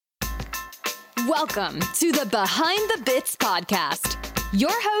Welcome to the Behind the Bits podcast.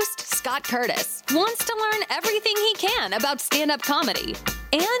 Your host, Scott Curtis, wants to learn everything he can about stand-up comedy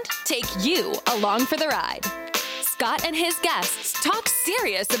and take you along for the ride. Scott and his guests talk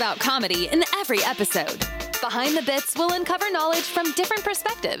serious about comedy in every episode. Behind the Bits will uncover knowledge from different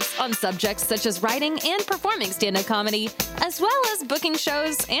perspectives on subjects such as writing and performing stand-up comedy, as well as booking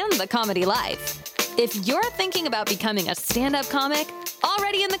shows and the comedy life. If you're thinking about becoming a stand-up comic,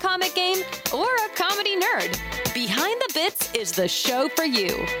 already in the comic game, or a comedy nerd, Behind the Bits is the show for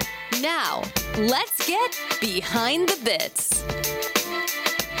you. Now, let's get Behind the Bits.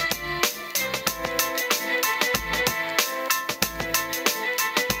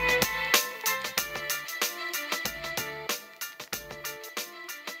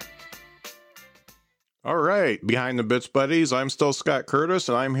 All right, Behind the Bits buddies, I'm still Scott Curtis,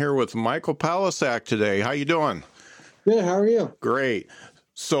 and I'm here with Michael Palisak today. How you doing? Good, how are you? Great.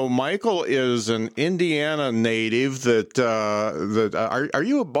 So Michael is an Indiana native are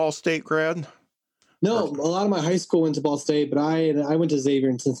you a Ball State grad? No, a lot of my high school went to Ball State, but I went to Xavier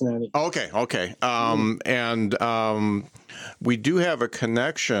in Cincinnati. Okay. We do have a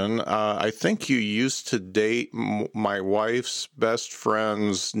connection. I think you used to date my wife's best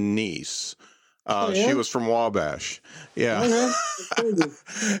friend's niece. Yeah? She was from Wabash. Yeah. Okay.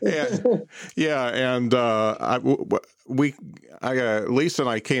 Lisa and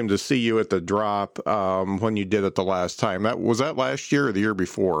I came to see you at the drop when you did it the last time. Was that last year or the year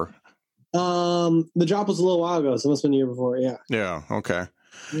before? The drop was a little while ago, so it must have been the year before. Yeah. Yeah. Okay.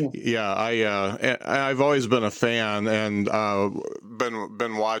 Yeah, I've always been a fan and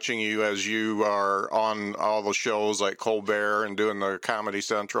been watching you as you are on all the shows like Colbert and doing the Comedy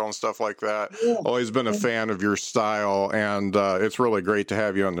Central and stuff like that. Yeah. Always been a fan of your style, and it's really great to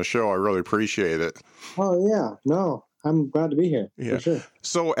have you on the show. I really appreciate it. Oh yeah, no, I'm glad to be here. Yeah. For sure.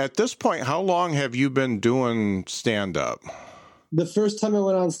 So at this point, how long have you been doing stand-up? The first time I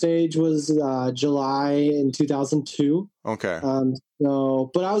went on stage was July in 2002. Okay.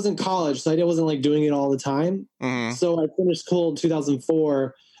 But I was in college, so I wasn't like doing it all the time. Mm-hmm. So I finished school in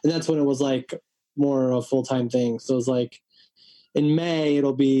 2004, and that's when it was like more a full-time thing. So it was like in May,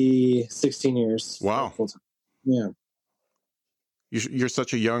 it'll be 16 years. Wow. Full-time. Yeah. You're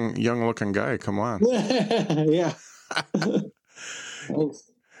such a young-looking guy. Come on. Yeah. Thanks.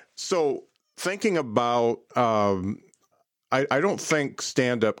 So thinking about, I don't think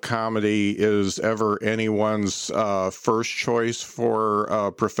stand-up comedy is ever anyone's first choice for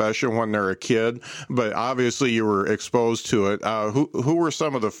a profession when they're a kid, but obviously you were exposed to it. Who were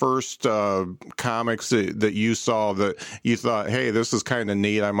some of the first comics that you saw that you thought, hey, this is kind of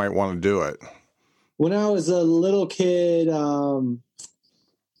neat, I might want to do it? When I was a little kid, I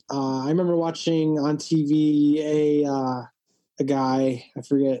remember watching on TV a guy, I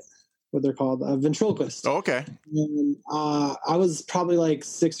forget what they're called, ventriloquist. Oh, okay. And, I was probably like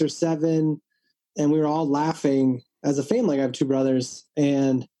 6 or 7, and we were all laughing as a family. I have 2 brothers,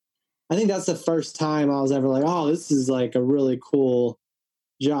 and I think that's the first time I was ever like, oh, this is like a really cool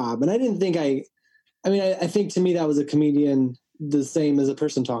job. And I didn't think I think to me that was a comedian the same as a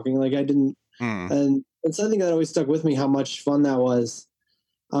person talking. Like I didn't, and something that always stuck with me, how much fun that was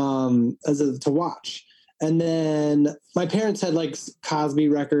to watch. And then my parents had like Cosby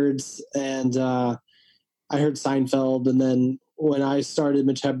records, and I heard Seinfeld. And then when I started,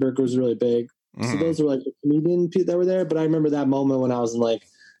 Mitch Hedberg was really big. So those were like the comedian people that were there. But I remember that moment when I was in like,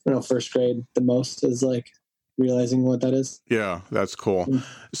 first grade the most, is like realizing what that is. Yeah, that's cool. Mm-hmm.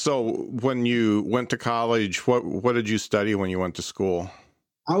 So when you went to college, what did you study when you went to school?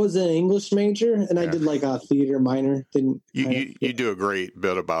 I was an English major, and I did like a theater minor. You do a great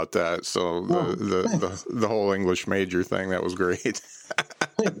bit about that. So the whole English major thing, that was great.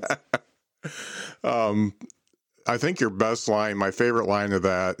 I think your best line, my favorite line of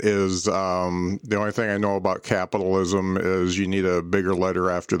that is, the only thing I know about capitalism is you need a bigger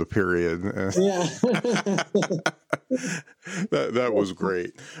letter after the period. Yeah. that was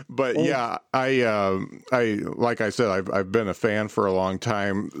great. But yeah, I like I said, I've been a fan for a long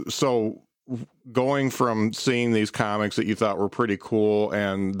time. So going from seeing these comics that you thought were pretty cool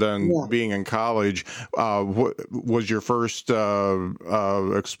and then being in college, what was your first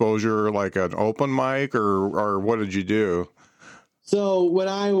exposure, like an open mic, or what did you do? So when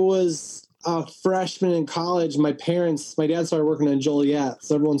I was a freshman in college, my dad started working in Joliet,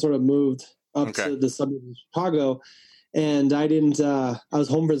 so everyone sort of moved up to the suburbs of Chicago, and I was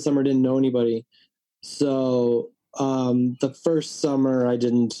home for the summer, didn't know anybody. So the first summer I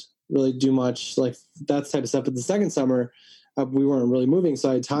didn't really do much like that type of stuff. But the second summer, we weren't really moving, so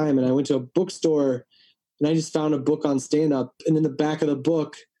I had time, and I went to a bookstore, and I just found a book on stand-up, and in the back of the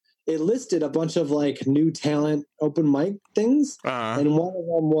book, it listed a bunch of like new talent open mic things. And one of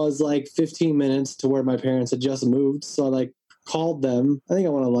them was like 15 minutes to where my parents had just moved. So I like called them. I think I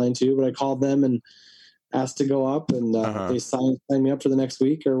went online too, but I called them and asked to go up, and they signed me up for the next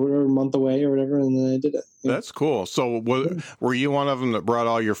week or whatever, month away or whatever. And then I did it. That's cool. So were you one of them that brought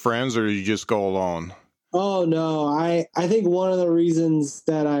all your friends, or did you just go alone? Oh no. I think one of the reasons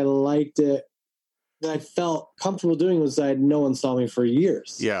that I liked it, that I felt comfortable doing, was that no one saw me for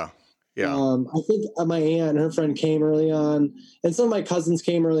years. Yeah. Yeah. I think my aunt and her friend came early on, and some of my cousins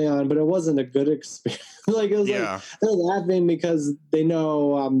came early on, but it wasn't a good experience. Like it was like they're laughing because they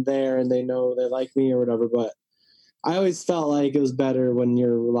know I'm there and they know they like me or whatever. But I always felt like it was better when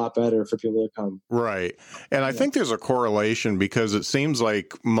you're a lot better for people to come. Right. And I think there's a correlation, because it seems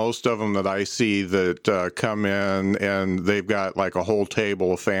like most of them that I see that come in and they've got like a whole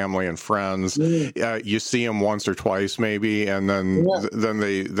table of family and friends, you see them once or twice maybe, and then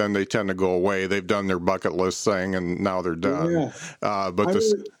they tend to go away. They've done their bucket list thing and now they're done. I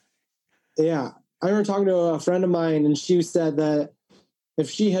remember talking to a friend of mine, and she said that if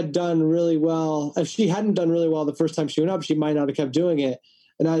she hadn't done really well the first time she went up, she might not have kept doing it.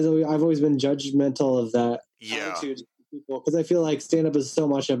 And I've always been judgmental of that attitude to people, because I feel like stand-up is so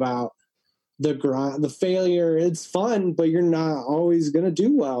much about the grind, the failure. It's fun, but you're not always going to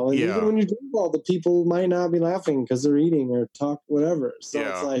do well. And even when you do well, the people might not be laughing because they're eating or talk, whatever. So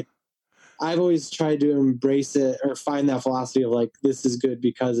it's like, I've always tried to embrace it, or find that philosophy of like, this is good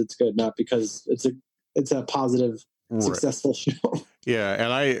because it's good, not because it's a positive, successful show. Yeah,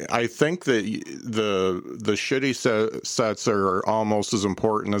 and I think that the shitty sets are almost as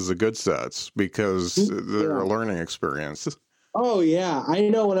important as the good sets, because they're a learning experience. Oh yeah, I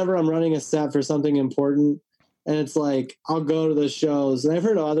know whenever I'm running a set for something important, and it's like I'll go to the shows, and I've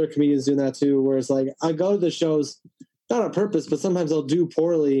heard of other comedians doing that too, where it's like I go to the shows not on purpose, but sometimes I'll do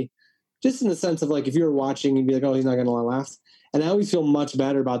poorly, just in the sense of like if you're watching, you'd be like, oh, he's not going to laugh, and I always feel much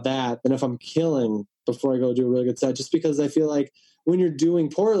better about that than if I'm killing before I go do a really good set, just because I feel like when you're doing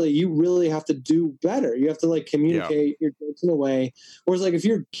poorly, you really have to do better. You have to like communicate your jokes in a way. Whereas like if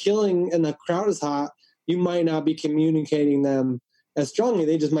you're killing and the crowd is hot, you might not be communicating them as strongly.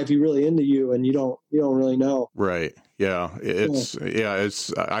 They just might be really into you, and you don't really know. Right. Yeah. It's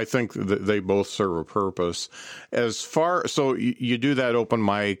I think that they both serve a purpose. So you do that open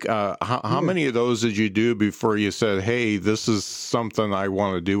mic. How many of those did you do before you said, hey, this is something I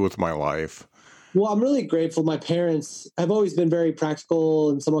want to do with my life? Well, I'm really grateful. My parents have always been very practical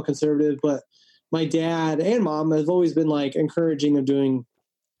and somewhat conservative, but my dad and mom have always been like encouraging of doing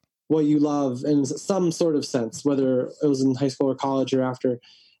what you love in some sort of sense, whether it was in high school or college or after.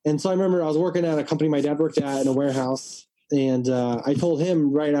 And so I remember I was working at a company my dad worked at in a warehouse, and I told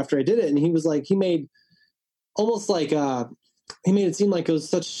him right after I did it, and he was like, he made it seem like it was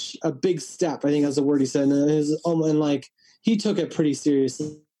such a big step. I think that's the word he said. And like he took it pretty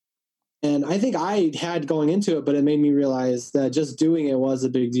seriously. And I think I had going into it, but it made me realize that just doing it was a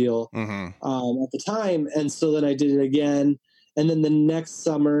big deal at the time. And so then I did it again. And then the next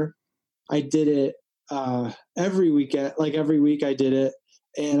summer I did it every weekend, like every week I did it.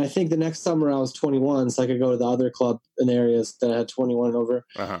 And I think the next summer I was 21, so I could go to the other club in areas that had 21 and over.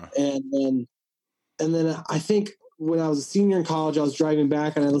 And then I think when I was a senior in college, I was driving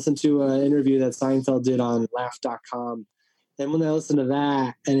back and I listened to an interview that Seinfeld did on laugh.com. And when I listened to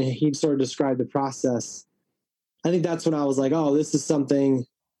that and he sort of described the process, I think that's when I was like, oh, this is something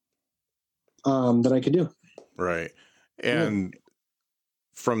that I could do. Right. And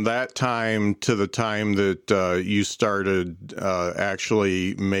from that time to the time that you started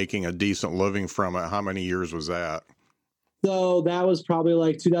actually making a decent living from it, how many years was that? So that was probably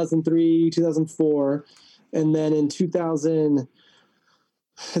like 2003, 2004. And then in 2000,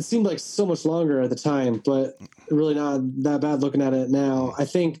 it seemed like so much longer at the time, but really not that bad looking at it now. I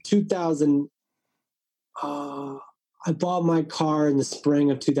think 2000, I bought my car in the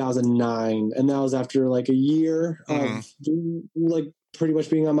spring of 2009, and that was after like a year of like pretty much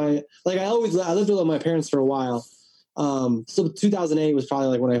being on my, like I lived with my parents for a while. So 2008 was probably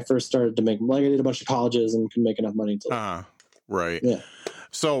like when I first started to make, like I did a bunch of colleges and could make enough money to right. Yeah.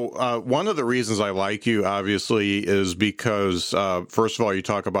 So one of the reasons I like you, obviously, is because, first of all, you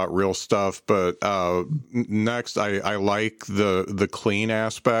talk about real stuff, but next, I like the clean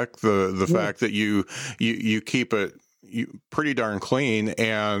aspect, the fact that you keep it pretty darn clean,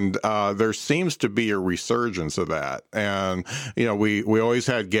 and there seems to be a resurgence of that. And we always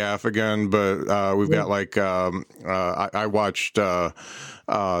had Gaffigan, but we've got like I watched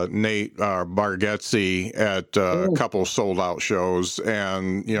Nate Bargatze at a couple sold out shows,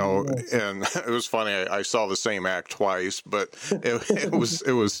 and and it was funny. I saw the same act twice, but it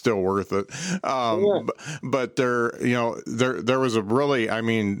was still worth it. But there was a really, I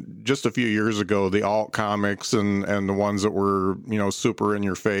mean, just a few years ago, the alt comics and the ones that were super in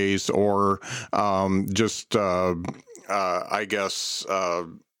your face, or just I guess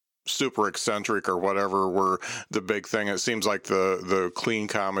super eccentric or whatever, were the big thing. It seems like the clean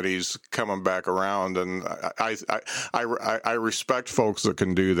comedy's coming back around, and I respect folks that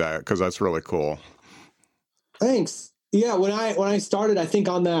can do that, because that's really cool. Thanks. Yeah, when I started, I think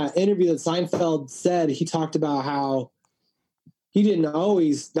on that interview that Seinfeld said, he talked about how he didn't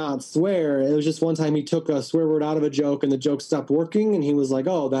always not swear. It was just one time he took a swear word out of a joke and the joke stopped working, and he was like,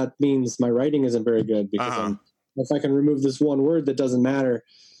 "Oh, that means my writing isn't very good, because if I can remove this one word, that doesn't matter."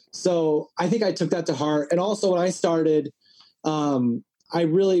 So I think I took that to heart. And also when I started, I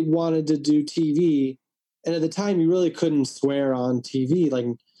really wanted to do TV. And at the time, you really couldn't swear on TV.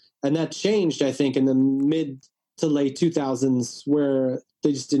 And that changed, I think, in the mid to late 2000s, where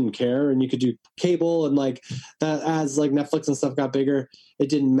they just didn't care, and you could do cable, and like that, as like Netflix and stuff got bigger, it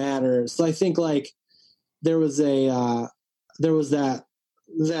didn't matter. So I think like there was that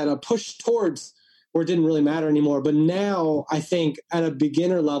a push towards where it didn't really matter anymore. But now I think at a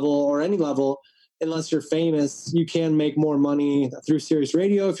beginner level, or any level, unless you're famous, you can make more money through Sirius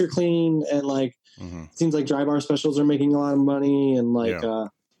Radio if you're clean. And like, it seems like Dry Bar specials are making a lot of money, and like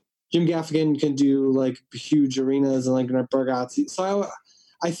Jim Gaffigan can do like huge arenas, and like Bargatze. So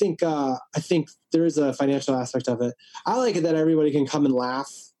I think there is a financial aspect of it. I like it that everybody can come and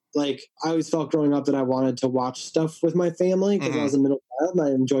laugh. Like, I always felt growing up that I wanted to watch stuff with my family, because I was a middle child and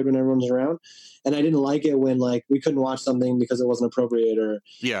I enjoyed when everyone was around. And I didn't like it when like we couldn't watch something because it wasn't appropriate, and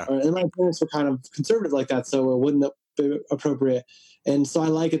my parents were kind of conservative like that, so it wouldn't be appropriate. And so I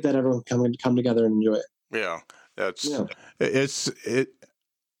like it that everyone can come together and enjoy it. Yeah,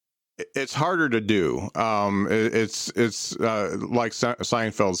 it's harder to do. It's like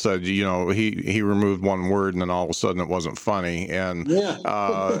Seinfeld said, he removed one word and then all of a sudden it wasn't funny. And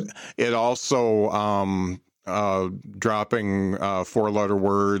it also dropping 4-letter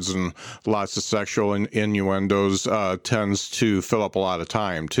words and lots of sexual innuendos tends to fill up a lot of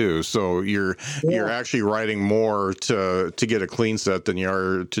time too. So you're actually writing more to get a clean set than you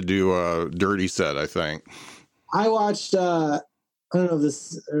are to do a dirty set, I think. I watched I don't know if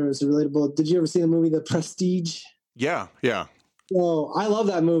this is relatable. Did you ever see the movie The Prestige? Yeah. So I love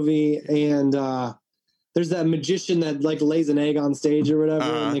that movie, and there's that magician that like lays an egg on stage or whatever,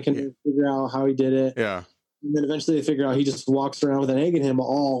 and they can figure out how he did it. Yeah. And then eventually they figure out he just walks around with an egg in him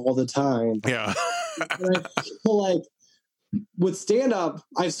all the time. Yeah. And I feel like with stand-up,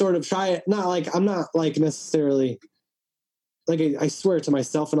 I've sort of tried, not like, I'm not like necessarily, like I swear to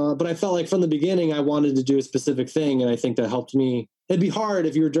myself and all, but I felt like from the beginning I wanted to do a specific thing, and I think that helped me. It'd be hard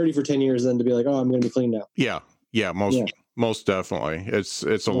if you were dirty for 10 years then to be like, "Oh, I'm going to be clean now." Yeah, most definitely. It's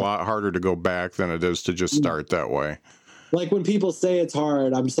a lot harder to go back than it is to just start that way. Like when people say it's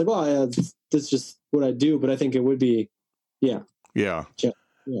hard, I'm just like, "Well, yeah, that's just what I do," but I think it would be, yeah.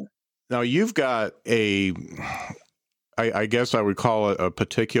 Now you've got I guess I would call it a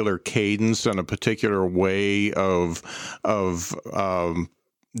particular cadence and a particular way of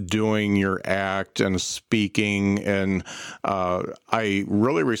doing your act and speaking, and I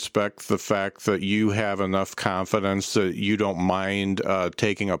really respect the fact that you have enough confidence that you don't mind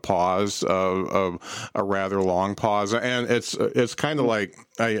taking a pause, a rather long pause. And it's kind of like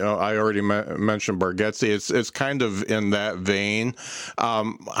I already mentioned Bargatze. It's kind of in that vein.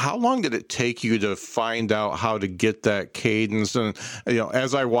 How long did it take you to find out how to get that cadence? And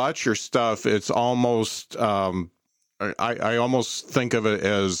as I watch your stuff, it's almost I almost think of it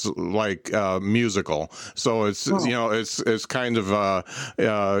as like musical. So it's it's kind of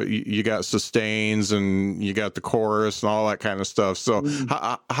you got sustains and you got the chorus and all that kind of stuff. So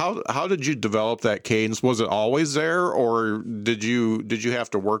how did you develop that cadence? Was it always there, or did you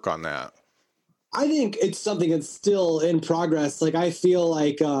have to work on that? I think it's something that's still in progress. Like I feel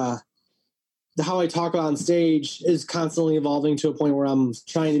like how I talk on stage is constantly evolving to a point where I'm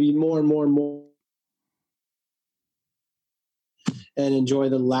trying to be more and more and more and enjoy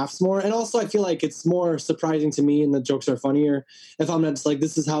the laughs more. And also I feel like it's more surprising to me and the jokes are funnier if I'm not just like,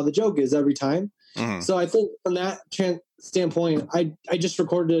 this is how the joke is every time. So I think from that standpoint, I just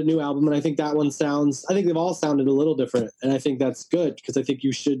recorded a new album, and I think that one I think they've all sounded a little different. And I think that's good, because I think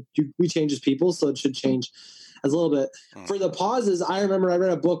we change as people, so it should change as a little bit. For the pauses, I remember I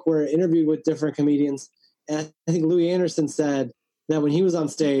read a book where it interviewed with different comedians, and I think Louis Anderson said that when he was on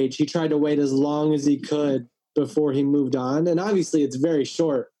stage, he tried to wait as long as he could before he moved on. And obviously it's very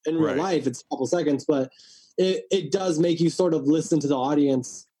short in real life. It's a couple seconds, but it does make you sort of listen to the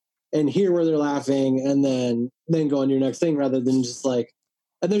audience and hear where they're laughing and then go on your next thing rather than just like,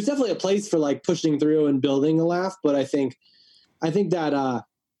 and there's definitely a place for like pushing through and building a laugh. But I think that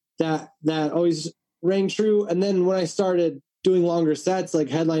always rang true. And then when I started doing longer sets, like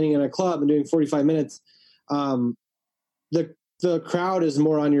headlining in a club and doing 45 minutes, the crowd is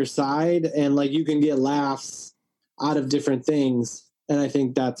more on your side and like you can get laughs out of different things. And I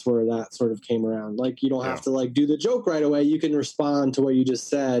think that's where that sort of came around. Like you don't have to like do the joke right away. You can respond to what you just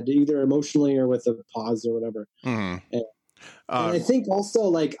said, either emotionally or with a pause or whatever. Mm-hmm. And I think also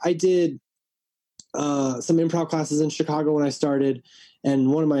like I did some improv classes in Chicago when I started.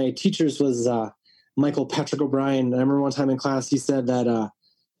 And one of my teachers was Michael Patrick O'Brien. I remember one time in class, he said that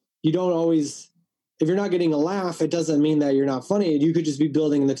you don't always, if you're not getting a laugh, it doesn't mean that you're not funny. You could just be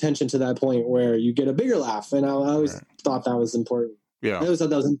building the tension to that point where you get a bigger laugh. And I always thought that was important. Yeah. I always thought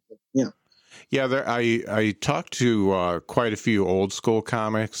that was important. Yeah. Yeah, I talked to quite a few old school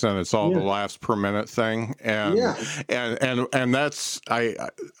comics, and it's all the laughs per minute thing, and that's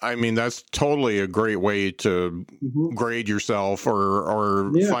I mean that's totally a great way to grade yourself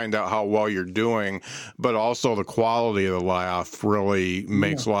or find out how well you're doing, but also the quality of the laugh really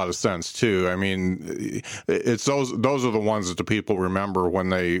makes a lot of sense too. I mean, it's those are the ones that the people remember when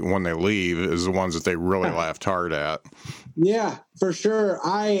they leave is the ones that they really laughed hard at. Yeah, for sure.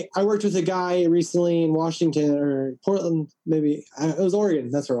 I worked with a guy recently in Washington or Portland, maybe it was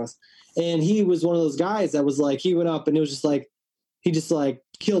Oregon. That's where I was. And he was one of those guys that was like, he went up and it was just like, he just like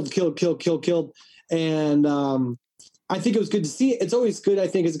killed. And I think it was good to see. It's always good, I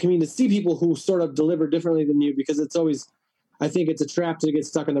think, as a comedian to see people who sort of deliver differently than you, because it's always, I think it's a trap to get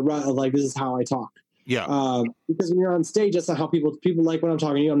stuck in the rut of like, this is how I talk. Yeah. Because when you're on stage, that's not how people like when I'm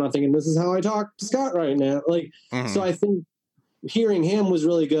talking to you. I'm not thinking this is how I talk to Scott right now. Like, so I think hearing him was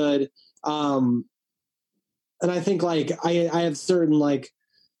really good. And I think like I have certain like,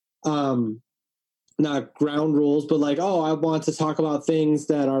 not ground rules, but like, oh, I want to talk about things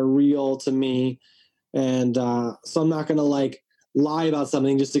that are real to me. And so I'm not going to like lie about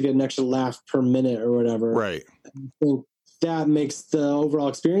something just to get an extra laugh per minute or whatever. Right. I think that makes the overall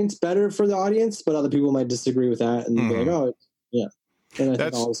experience better for the audience, but other people might disagree with that and be like, oh, yeah. And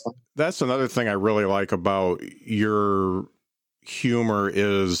I think that's another thing I really like about your humor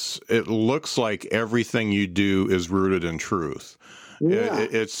is it looks like everything you do is rooted in truth. Yeah.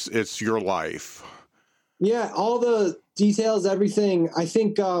 It's your life. Yeah, all the details, everything. I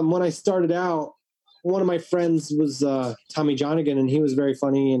think when I started out, one of my friends was Tommy Jonigan, and he was very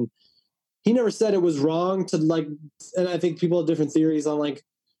funny, and he never said it was wrong to like, and I think people have different theories on like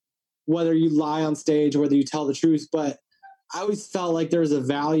whether you lie on stage or whether you tell the truth, but I always felt like there was a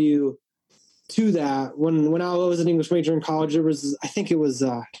value to that. When I was an English major in college, there was, I think it was,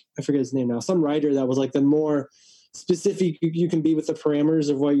 I forget his name now, some writer that was like the more specific you can be with the parameters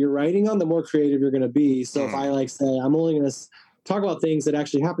of what you're writing on, the more creative you're going to be. So if I like say, I'm only going to talk about things that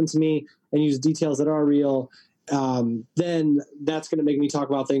actually happened to me and use details that are real, then that's going to make me talk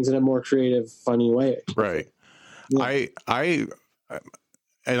about things in a more creative, funny way. Right. Yeah.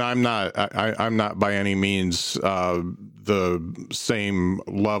 And I'm not by any means the same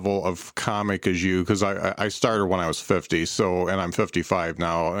level of comic as you, because I started when I was 50, and I'm 55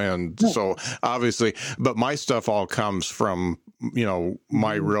 now, and so obviously, but my stuff all comes from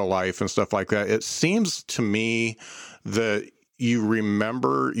my real life and stuff like that. It seems to me that you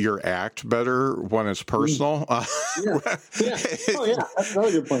remember your act better when it's personal. Yeah. Oh yeah, that's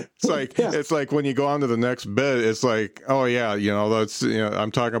another good point. It's like when you go on to the next bit, it's like, oh yeah, that's I'm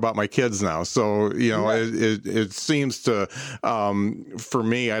talking about my kids now. So it seems to for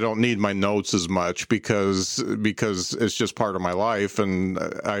me, I don't need my notes as much because it's just part of my life, and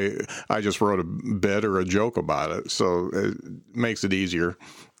I just wrote a bit or a joke about it, so it makes it easier.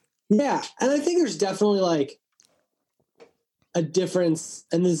 Yeah, and I think there's definitely like a difference,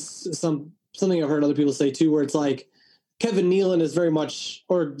 and this is something I've heard other people say too, where it's like Kevin Nealon is very much,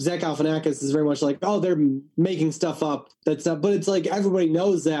 or Zach Galifianakis is very much like, oh, they're making stuff up. But it's like everybody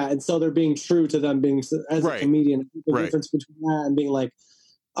knows that, and so they're being true to them being as a comedian. The difference between that and being like,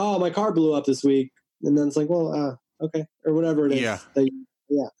 oh, my car blew up this week, and then it's like, well, okay, or whatever it is.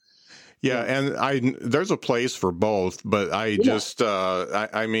 Yeah, and there's a place for both, but I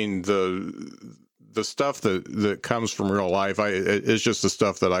mean the stuff that comes from real life, it's just the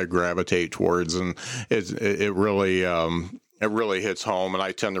stuff that I gravitate towards, and it really it really hits home, and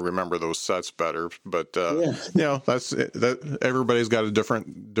I tend to remember those sets better. But that everybody's got a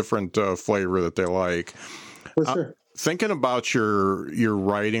different flavor that they like. For sure. Thinking about your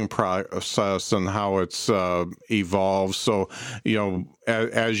writing process and how it's evolved. So,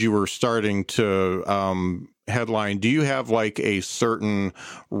 as you were starting to headline, do you have like a certain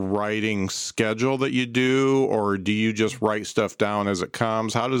writing schedule that you do, or do you just write stuff down as it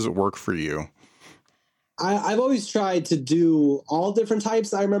comes? How does it work for you? I've always tried to do all different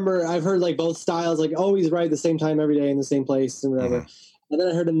types. I remember I've heard like both styles, like always write at the same time every day in the same place and whatever. And then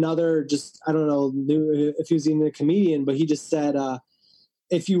I heard another, just, I don't know if he was even a comedian, but he just said,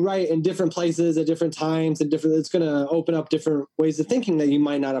 if you write in different places at different times and it's going to open up different ways of thinking that you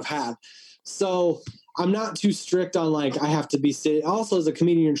might not have had. So I'm not too strict on like, I have to be also as a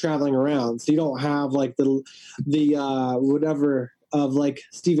comedian, you're traveling around. So you don't have like the whatever of like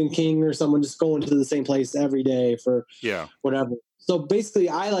Stephen King or someone just going to the same place every day for whatever. So basically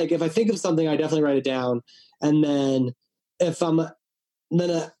if I think of something, I definitely write it down. And then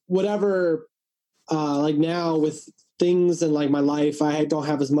whatever, like now with things in like my life, I don't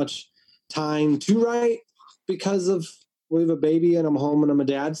have as much time to write because we have a baby and I'm home and I'm a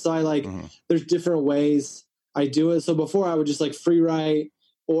dad. So there's different ways I do it. So before I would just like free write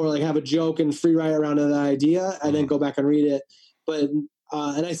or like have a joke and free write around an idea and then go back and read it. But,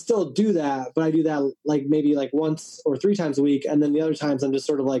 and I still do that, but I do that like maybe like once or 3 times a week. And then the other times I'm just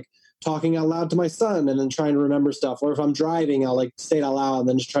sort of like talking out loud to my son and then trying to remember stuff. Or if I'm driving, I'll like say it out loud and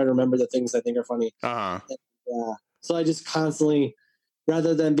then just try to remember the things I think are funny. So I just constantly,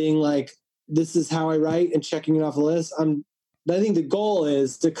 rather than being like, this is how I write and checking it off the list, I think the goal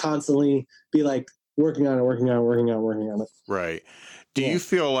is to constantly be like working on it. Right. Do you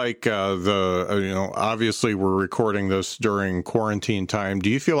feel like obviously we're recording this during quarantine time. Do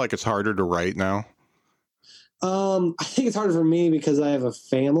you feel like it's harder to write now? I think it's harder for me because I have a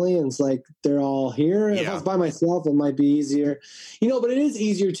family and it's like they're all here. If I was by myself, it might be easier, but it is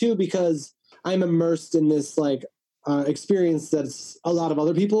easier too because I'm immersed in this like experience that a lot of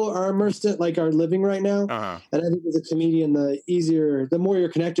other people are immersed in, like are living right now. And I think as a comedian, the more you're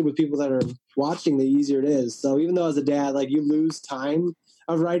connected with people that are watching, the easier it is. So even though as a dad, like you lose time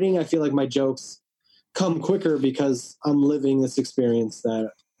of writing, I feel like my jokes come quicker because I'm living this experience that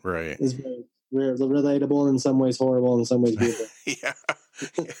is very relatable and in some ways horrible, in some ways beautiful.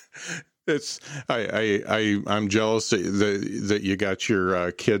 I'm jealous that you got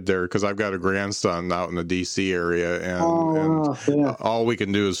your kid there because I've got a grandson out in the DC area and all we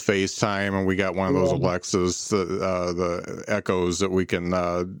can do is FaceTime and we got one of those Alexas, the Echoes that we can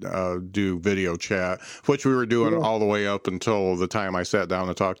do video chat, which we were doing all the way up until the time I sat down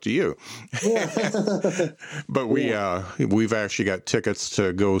to talk to you. But we've actually got tickets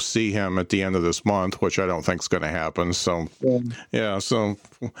to go see him at the end of this month, which I don't think is going to happen. So so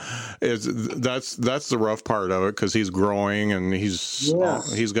that's the rough part of it because he's growing and he's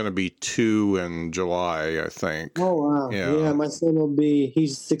going to be 2 in July, I think. Oh wow! Yeah, my son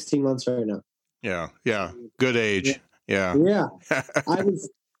he's 16 months right now. Yeah, good age. Yeah.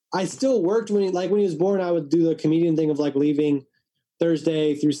 I still worked when he was born. I would do the comedian thing of like leaving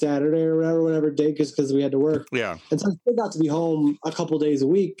Thursday through Saturday or whatever day because we had to work. Yeah, and so I still got to be home a couple days a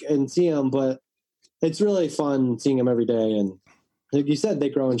week and see him, but it's really fun seeing him every day and. Like you said, they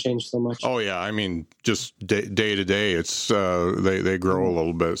grow and change so much. Oh yeah, I mean, just day to day, it's they grow a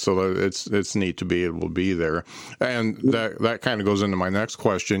little bit, so it's neat to be able to be there, and that kind of goes into my next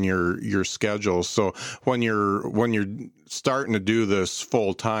question: your schedule. So when you're starting to do this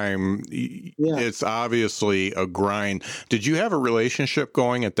full time, it's obviously a grind. Did you have a relationship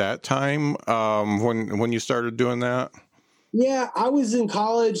going at that time when you started doing that? Yeah, I was in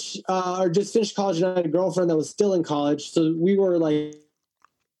college or just finished college and I had a girlfriend that was still in college. So we were like,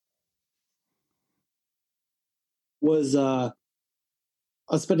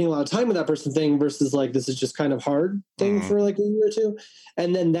 spending a lot of time with that person thing versus like, this is just kind of hard thing for like a year or two.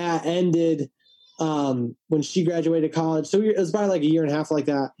 And then that ended when she graduated college. So it was probably like a year and a half like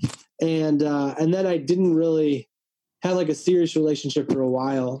that. And then I didn't really have like a serious relationship for a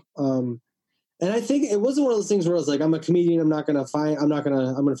while. And I think it wasn't one of those things where I was like, I'm a comedian. I'm going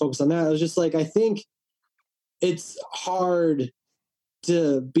to focus on that. It was just like, I think it's hard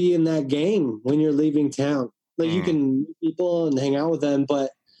to be in that game when you're leaving town. Like you can meet people and hang out with them,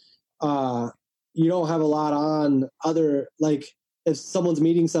 but you don't have a lot on other, like if someone's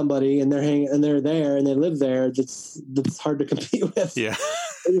meeting somebody and they're there and they live there, that's hard to compete with. Yeah.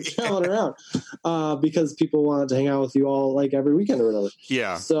 You're traveling around because people want to hang out with you all like every weekend or whatever.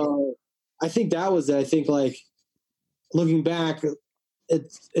 Yeah. So I think that was it. I think like looking back,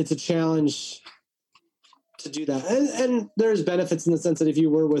 it's a challenge to do that. And there's benefits in the sense that if you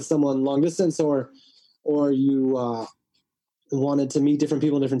were with someone long distance or you wanted to meet different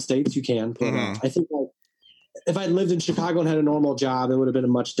people in different states, you can. But I think like if I'd lived in Chicago and had a normal job, it would have been a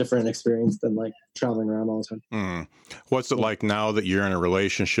much different experience than like traveling around all the time. What's it like now that you're in a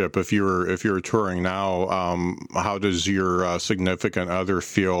relationship? If you're touring now, how does your significant other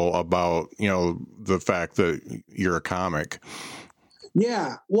feel about, the fact that you're a comic?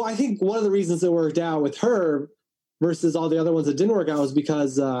 Yeah. Well, I think one of the reasons it worked out with her versus all the other ones that didn't work out was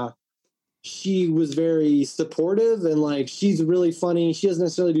because she was very supportive and like she's really funny. She doesn't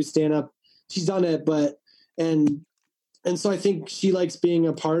necessarily do stand up. She's done it, but and so I think she likes being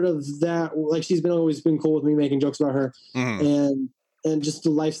a part of that. Like she's always been cool with me making jokes about her and just the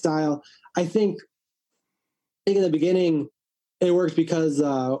lifestyle. I think in the beginning it worked because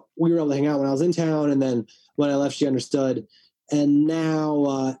we were able to hang out when I was in town, and then when I left, she understood. And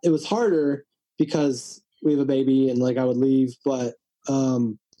now it was harder because we have a baby and like I would leave, but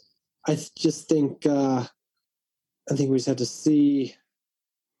I just think we just have to see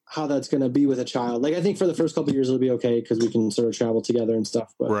how that's going to be with a child. Like I think for the first couple of years it'll be okay because we can sort of travel together and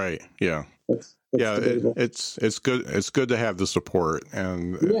stuff. But right, yeah, that's it's good. It's good to have the support,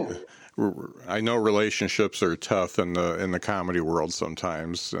 and I know relationships are tough in the comedy world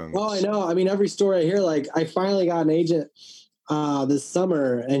sometimes. And I know. I mean, every story I hear, like I finally got an agent this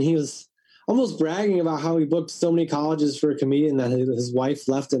summer, and he was almost bragging about how he booked so many colleges for a comedian that his wife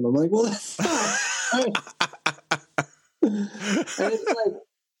left him. I'm like, well, that's not. And it's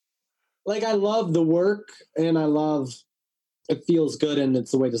like I love the work, and I love it feels good, and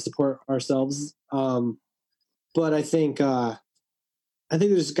it's a way to support ourselves. But I think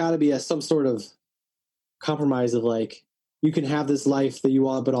there's got to be some sort of compromise of like you can have this life that you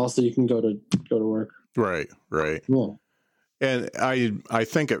want, but also you can go to work. Right. Yeah. And I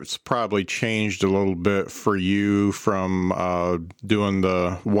think it's probably changed a little bit for you from doing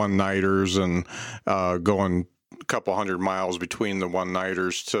the one-nighters and going a couple hundred miles between the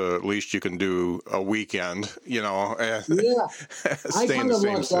one-nighters to at least you can do a weekend, Yeah. I kind of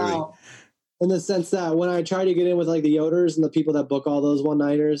lucked out in the sense that when I try to get in with like the Yoders and the people that book all those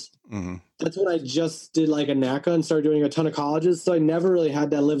one-nighters, that's when I just did like a NACA and started doing a ton of colleges. So I never really had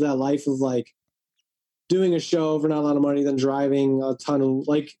to live that life of like doing a show for not a lot of money, then driving a ton of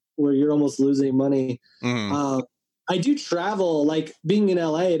like where you're almost losing money. I do travel, like being in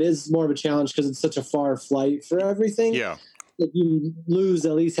LA, it is more of a challenge because it's such a far flight for everything. Yeah. Like you lose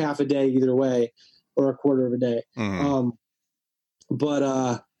at least half a day either way or a quarter of a day.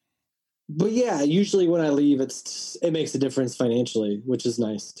 But yeah, usually when I leave, it makes a difference financially, which is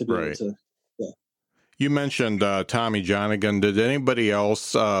nice to be able to. You mentioned Tommy Johnigan. Did anybody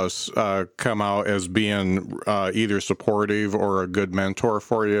else come out as being either supportive or a good mentor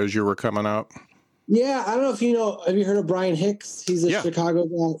for you as you were coming up? Yeah, I don't know if have you heard of Brian Hicks? He's a Chicago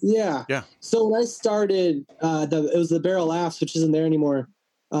guy. Yeah. So when I started, it was the Barrel Laughs, which isn't there anymore.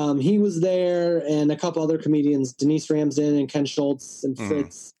 He was there, and a couple other comedians, Denise Ramsden and Ken Schultz and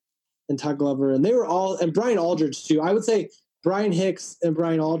Fritz and Todd Glover, and they were all, and Brian Aldridge too. I would say Brian Hicks and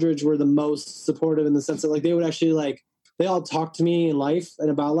Brian Aldridge were the most supportive in the sense that like they would actually like they all talk to me in life and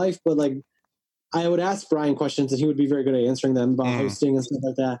about life, but like I would ask Brian questions and he would be very good at answering them about hosting and stuff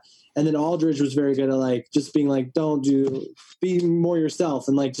like that. And then Aldridge was very good at like just being like, be more yourself,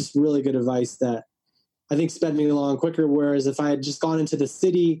 and like just really good advice that I think sped me along quicker. Whereas if I had just gone into the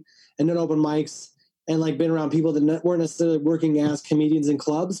city and done open mics and like been around people that weren't necessarily working as comedians in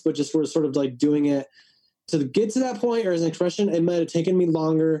clubs, but just were sort of like doing it to get to that point or as an expression, it might have taken me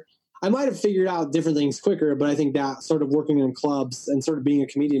longer. I might have figured out different things quicker, but I think that sort of working in clubs and sort of being a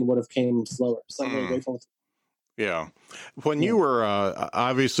comedian would have came slower. So I'm really grateful. Yeah. When you were,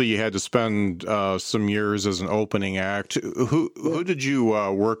 obviously you had to spend some years as an opening act. Who did you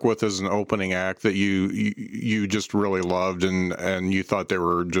work with as an opening act that you just really loved and you thought they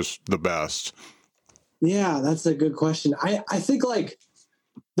were just the best? Yeah, that's a good question. I think like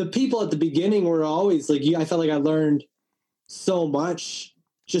the people at the beginning were always like, I felt like I learned so much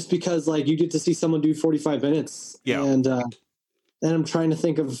just because like you get to see someone do 45 minutes. Yeah. And I'm trying to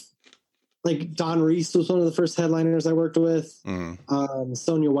think of like Don Reese was one of the first headliners I worked with.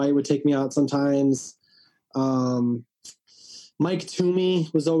 Sonia White would take me out sometimes. Mike Toomey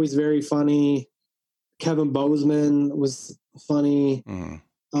was always very funny. Kevin Bozeman was funny.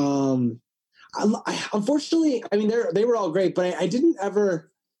 Unfortunately, I mean, they were all great, but I didn't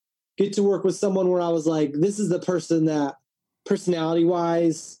ever get to work with someone where I was like, this is the person that personality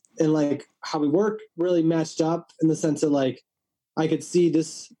wise and like how we work really matched up in the sense of like, I could see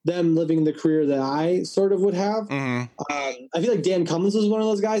them living the career that I sort of would have. Mm-hmm. I feel like Dan Cummins was one of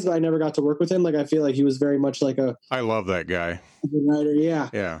those guys, but I never got to work with him. Like, I feel like he was very much like I love that guy. Writer. Yeah.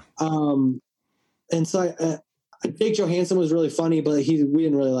 Yeah. And so Jake Johansson was really funny, but we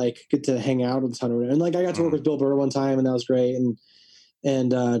didn't really like get to hang out a ton. And like, I got to work with Bill Burr one time, and that was great.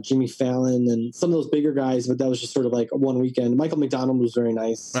 And Jimmy Fallon and some of those bigger guys, but that was just sort of like one weekend. Michael McDonald was very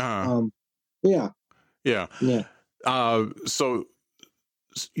nice. Yeah. So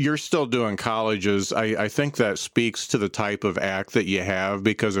you're still doing colleges. I think that speaks to the type of act that you have,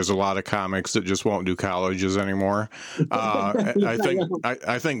 because there's a lot of comics that just won't do colleges anymore. I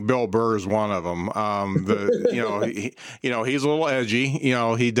think Bill Burr is one of them. He's a little edgy.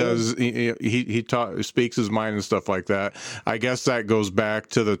 He does. He speaks his mind and stuff like that. I guess that goes back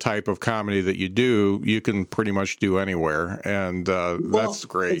to the type of comedy that you do. You can pretty much do anywhere, and that's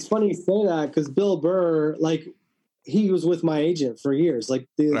great. It's funny you say that, because Bill Burr, like, he was with my agent for years. Like,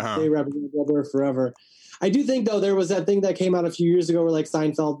 they represented Bill Burr forever. I do think, though, there was that thing that came out a few years ago where, like,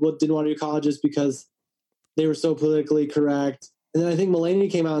 Seinfeld didn't want to do colleges because they were so politically correct. And then I think Mulaney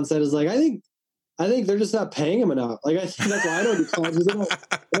came out and said, "Is like, I think they're just not paying him enough. Like, I think that's why I don't do colleges. They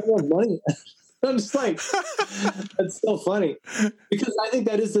don't have money." I'm just like, that's so funny, because I think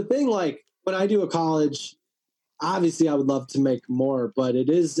that is the thing. Like, when I do a college, obviously I would love to make more, but it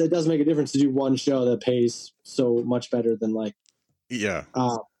does make a difference to do one show that pays so much better than, like, either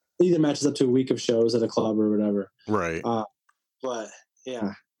matches up to a week of shows at a club or whatever. Right. But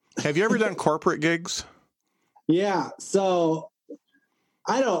yeah. Have you ever done corporate gigs? Yeah. So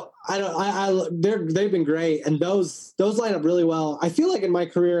they've been great. And those line up really well. I feel like in my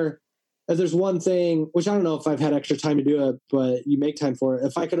career, if there's one thing, which I don't know if I've had extra time to do it, but you make time for it.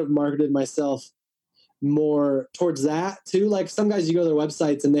 If I could have marketed myself more towards that too, like, some guys, you go to their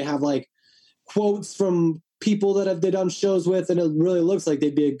websites and they have like quotes from people that they've done shows with, and it really looks like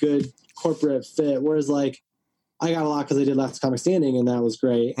they'd be a good corporate fit. Whereas, like, I got a lot because I did Last Comic Standing, and that was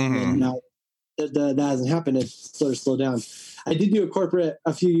great. Mm-hmm. And now that hasn't happened, it's sort of slowed down. I did do a corporate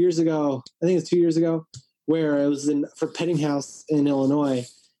a few years ago. I think it was 2 years ago, where it was for Pettinghouse in Illinois.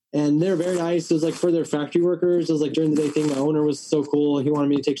 And they're very nice. It was like for their factory workers. It was like during the day thing. The owner was so cool. He wanted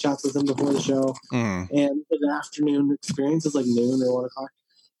me to take shots with him before the show. Mm. And the afternoon experience was like noon or 1 o'clock.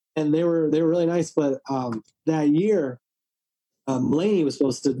 And they were really nice. But that year, Mulaney was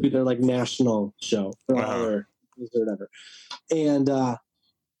supposed to do their like national show for all their or whatever. And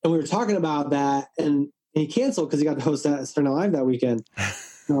we were talking about that, and he canceled because he got to host that Saturday Night Live that weekend.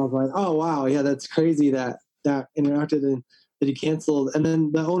 And I was like, oh wow, yeah, that's crazy that interacted and that he canceled. And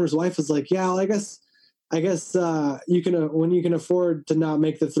then the owner's wife was like, yeah, well, I guess you can when you can afford to not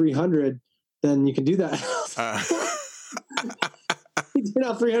make the 300, then you can do that. He turned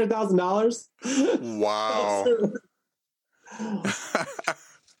out $300,000. Wow.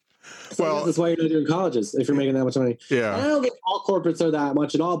 So well, that's why you're not doing colleges if you're making that much money. Yeah, and I don't think all corporates are that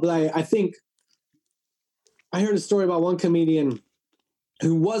much at all. But I think I heard a story about one comedian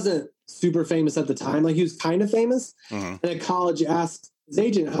who wasn't super famous at the time. Like, he was kind of famous, and at college asked his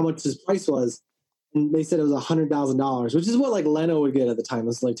agent how much his price was, and they said it was $100,000, which is what like Leno would get at the time. It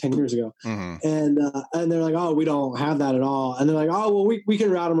was like 10 years ago. And they're like, oh, we don't have that at all. And they're like, oh, well, we can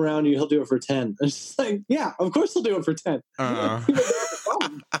route him around you. He'll do it for 10. And it's just like, yeah, of course he'll do it for 10.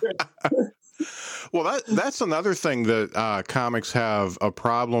 Well, that's another thing that comics have a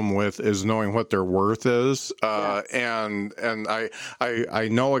problem with, is knowing what their worth is. And I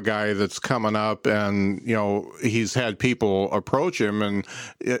know a guy that's coming up, and he's had people approach him, and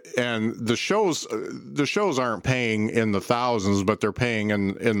the shows aren't paying in the thousands, but they're paying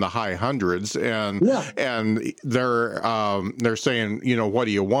in the high hundreds, and they're saying, what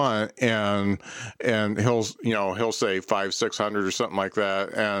do you want? And he'll say 500-600 or something like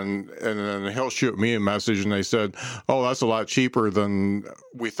that, and then he'll shoot me a message, and they said, oh, that's a lot cheaper than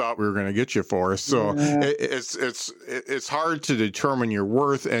we thought we were going to get you for. So it's hard to determine your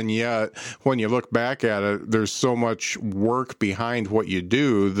worth, and yet when you look back at it, there's so much work behind what you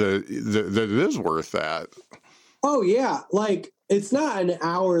do that it is worth that. Oh yeah, like, it's not an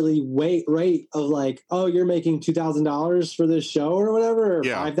hourly rate of like, oh, you're making $2,000 for this show or whatever, or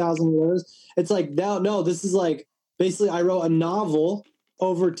 $5,000. It's like, no, this is like, basically I wrote a novel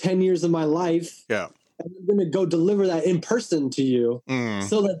over 10 years of my life. Yeah. And I'm going to go deliver that in person to you.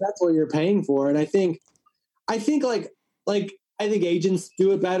 So that's what you're paying for. And I think agents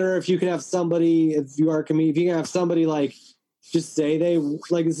do it better if you can have somebody, if you are a comedian, if you can have somebody like, just say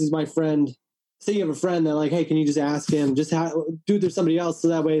this is my friend. Say you have a friend that like, hey, can you just ask him, do it through somebody else. So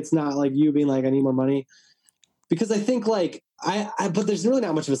that way it's not like you being like, I need more money. Because I think like, but there's really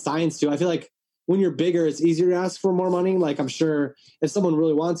not much of a science to it. I feel like when you're bigger, it's easier to ask for more money. Like, I'm sure if someone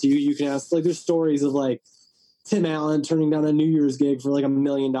really wants you, you can ask. Like, there's stories of like Tim Allen turning down a New Year's gig for like $1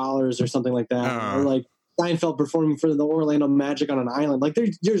 million or something like that, or like Seinfeld performing for the Orlando Magic on an island. Like,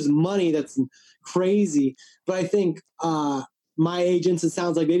 there's money that's crazy. But I think my agents, it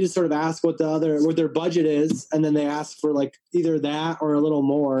sounds like they just sort of ask what their budget is, and then they ask for like either that or a little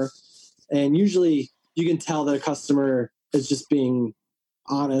more. And usually you can tell that a customer is just being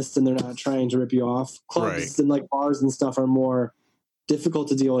honest and they're not trying to rip you off. Clubs and like bars and stuff are more difficult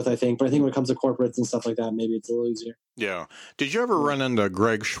to deal with, I think. But I think when it comes to corporates and stuff like that, maybe it's a little easier. Yeah. Did you ever run into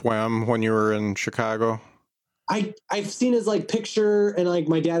Greg Schwem when you were in Chicago? I've seen his like picture, and like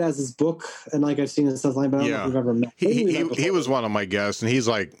my dad has his book, and like I've seen his stuff like, but I don't know if we've ever met. He was one of my guests, and he's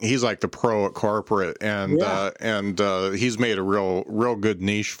like the pro at corporate, and he's made a real good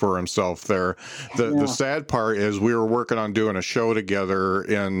niche for himself there. The sad part is we were working on doing a show together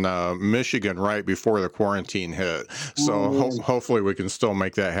in Michigan right before the quarantine hit, so hopefully we can still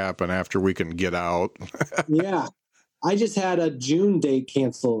make that happen after we can get out. Yeah, I just had a June date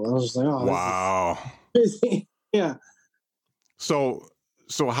canceled. I was just like, oh, wow. This is crazy. Yeah. So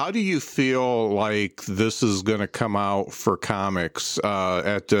how do you feel like this is going to come out for comics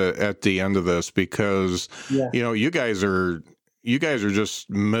at the end of this? Because you guys are just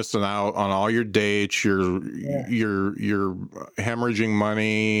missing out on all your dates. You're hemorrhaging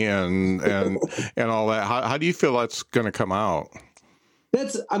money and all that. How do you feel that's going to come out?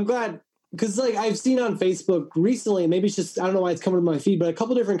 I'm glad, because like I've seen on Facebook recently, maybe it's just, I don't know why it's coming to my feed, but a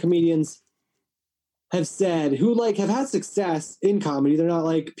couple different comedians have said, who like have had success in comedy. They're not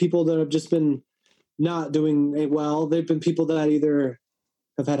like people that have just been not doing it well. They've been people that either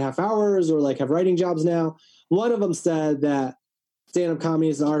have had half hours or like have writing jobs now. One of them said that stand-up comedy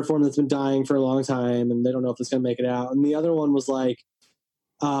is an art form that's been dying for a long time, and they don't know if it's going to make it out. And the other one was like,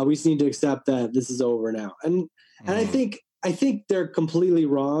 we just need to accept that this is over now. And I think they're completely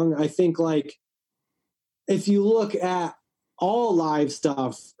wrong. I think like if you look at all live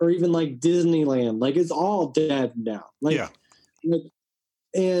stuff, or even like Disneyland, like it's all dead now. And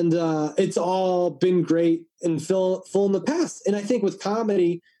it's all been great and full in the past. And I think with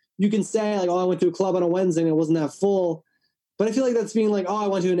comedy, you can say like, oh, I went to a club on a Wednesday and it wasn't that full. But I feel like that's being like, oh, I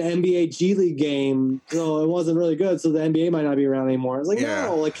went to an NBA G League game, so it wasn't really good, so the NBA might not be around anymore. It's like,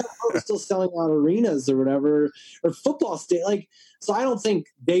 no, like we're still selling out arenas or whatever, or football state. Like, so I don't think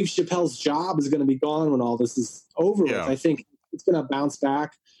Dave Chappelle's job is going to be gone when all this is over with. I think it's going to bounce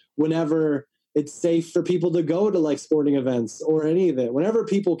back whenever it's safe for people to go to like sporting events or any of it. Whenever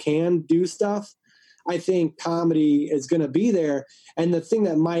people can do stuff, I think comedy is going to be there. And the thing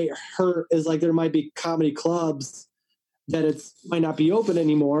that might hurt is like there might be comedy clubs that might not be open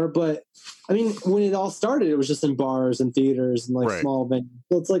anymore. But I mean, when it all started, it was just in bars and theaters and like small venues.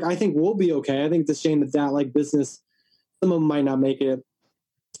 So it's like, I think we'll be okay. I think it's a shame that like business, some of them might not make it.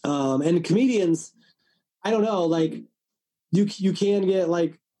 And comedians, I don't know, like you can get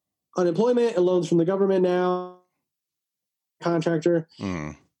like unemployment and loans from the government now, contractor.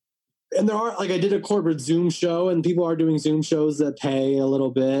 And there are, like, I did a corporate Zoom show, and people are doing Zoom shows that pay a little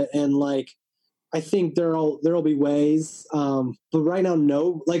bit. And like, I think there'll be ways. But right now,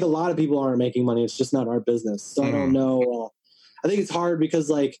 no, like a lot of people aren't making money. It's just not our business. So I don't know. I think it's hard because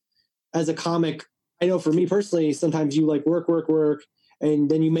like, as a comic, I know for me personally, sometimes you like work,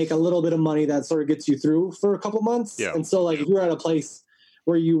 and then you make a little bit of money that sort of gets you through for a couple months. Yeah. And so like, if you're at a place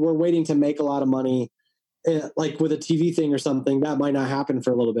where you were waiting to make a lot of money, like with a TV thing or something, that might not happen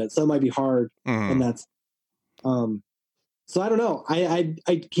for a little bit. So it might be hard. And that's, so I don't know.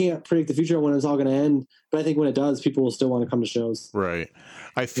 I can't predict the future when it's all going to end, but I think when it does, people will still want to come to shows. Right.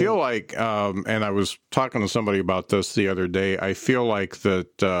 I feel like, and I was talking to somebody about this the other day, I feel like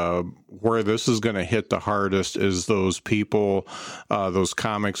that where this is going to hit the hardest is those people, those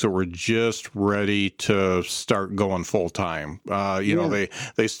comics that were just ready to start going full time. You know,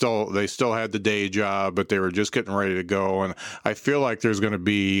 they still had the day job, but they were just getting ready to go. And I feel like there's going to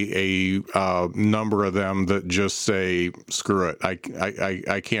be a number of them that just say, screw it.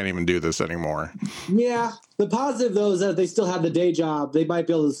 I can't even do this anymore. Yeah. The positive, though, is that they still have the day job. They might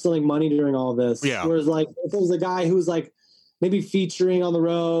be able to still make money during all of this. Yeah. Whereas, like, if it was a guy who's, like, maybe featuring on the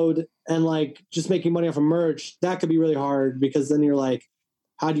road and, like, just making money off of merch, that could be really hard because then you're like,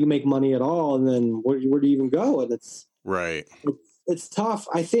 how do you make money at all? And then where do you even go? And it's tough.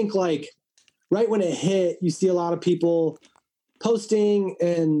 I think, like, right when it hit, you see a lot of people posting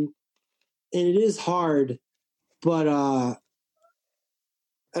and it is hard. But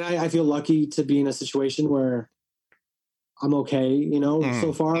and I feel lucky to be in a situation where I'm okay, you know,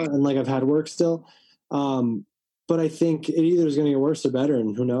 so far, and like I've had work still. But but I think it either is going to get worse or better,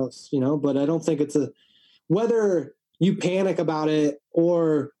 and who knows, but I don't think it's whether you panic about it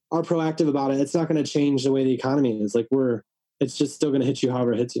or are proactive about it, it's not going to change the way the economy is. Like it's just still going to hit you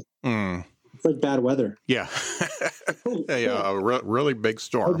however it hits you. It's like bad weather. Yeah. A really big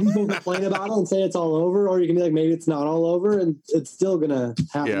storm. Or you can complain about it and say it's all over, or you can be like, maybe it's not all over, and it's still going to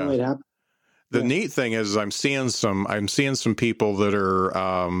happen the way it happened. The neat thing is I'm seeing some people that are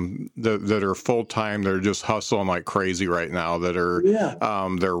that are full time. They're just hustling like crazy right now. That are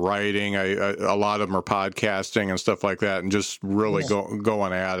they're writing. A lot of them are podcasting and stuff like that, and just really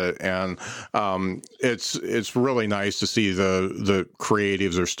going at it. And it's really nice to see the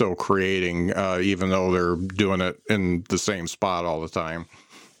creatives are still creating, even though they're doing it in the same spot all the time.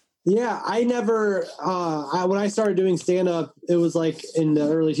 Yeah, I never, when I started doing stand-up, it was like in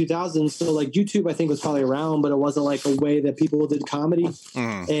the early 2000s. So like YouTube, I think, was probably around, but it wasn't like a way that people did comedy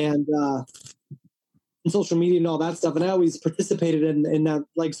and social media and all that stuff. And I always participated in that,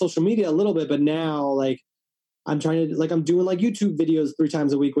 like, social media a little bit, but now like I'm trying to, like, I'm doing like YouTube videos 3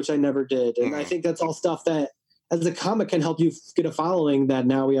 times a week, which I never did. And I think that's all stuff that as a comic can help you get a following that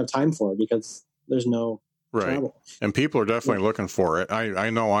now we have time for, because there's no travel. And people are definitely looking for it. I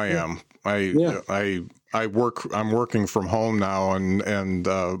know I am. I'm working from home now, and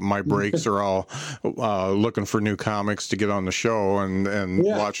my breaks are all looking for new comics to get on the show and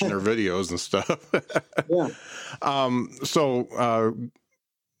watching their videos and stuff. So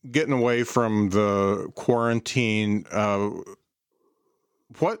getting away from the quarantine,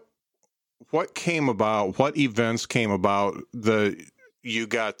 what came about? What events came about that you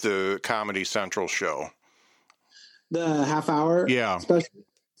got the Comedy Central show? The half hour special.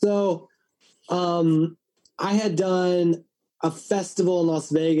 So I had done a festival in Las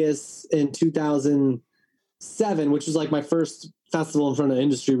Vegas in 2007, which was like my first festival in front of the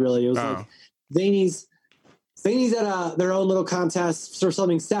industry, really. It was like Zanies had their own little contest for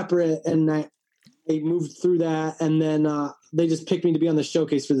something separate, and I moved through that, and then they just picked me to be on the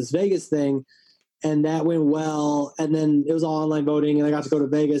showcase for this Vegas thing, and that went well, and then it was all online voting, and I got to go to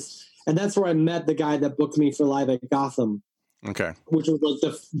Vegas. And that's where I met the guy that booked me for Live at Gotham. Okay. Which was like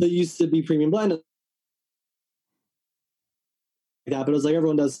the used to be Premium Blend. Yeah, but it was like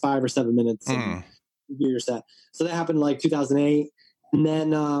everyone does 5 or 7 minutes and do your set. So that happened in like 2008. And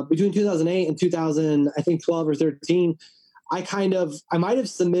then between 2008 and 2012 or 13, I might have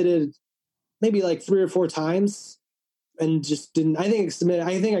submitted maybe like 3 or 4 times and just didn't. I think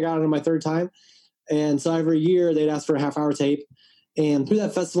I got it on my 3rd time. And so every year they'd ask for a half-hour tape. And through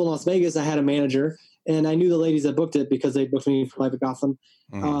that festival in Las Vegas, I had a manager, and I knew the ladies that booked it because they booked me for Live at Gotham.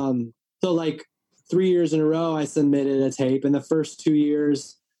 So like 3 years in a row, I submitted a tape. In the first 2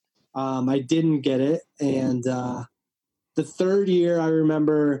 years, I didn't get it. And the 3rd year, I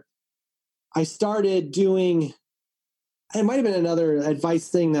remember I started doing, it might have been another advice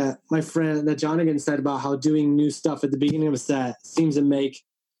thing that my friend, that Jonigan said about how doing new stuff at the beginning of a set seems to makes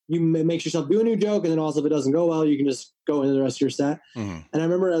yourself do a new joke, and then also if it doesn't go well, you can just go into the rest of your set. And I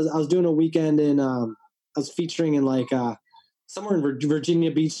remember I was doing a weekend in, I was featuring in like somewhere in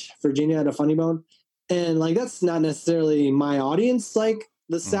Virginia Beach, Virginia, at a Funny Bone, and like that's not necessarily my audience, like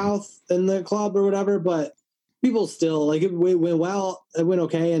the South and the club or whatever, but people still like it went well, it went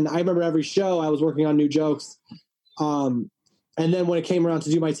okay. And I remember every show I was working on new jokes, and then when it came around to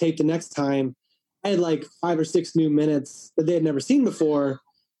do my tape the next time, I had like 5 or 6 new minutes that they had never seen before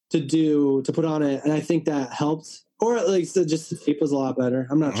to put on it, and I think that helped, or at least just the tape was a lot better.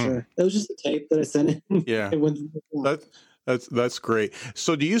 I'm not sure. It was just the tape that I sent in. Yeah, that's great.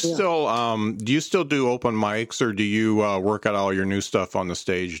 So do you still do open mics, or do you work out all your new stuff on the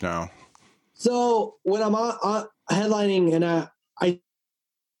stage now? So when I'm on headlining, and I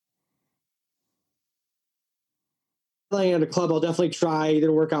headlining at a club, I'll definitely try either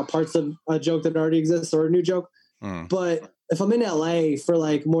to work out parts of a joke that already exists or a new joke. But if I'm in LA for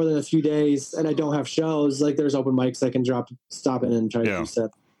like more than a few days and I don't have shows, like there's open mics I can stop in and try to do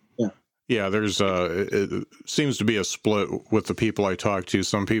set. Yeah, there's it seems to be a split with the people I talk to.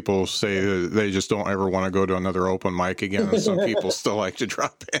 Some people say that they just don't ever want to go to another open mic again, and some people still like to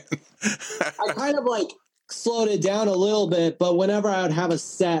drop in. I kind of like slowed it down a little bit, but whenever I would have a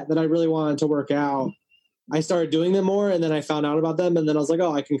set that I really wanted to work out, I started doing them more, and then I found out about them, and then I was like,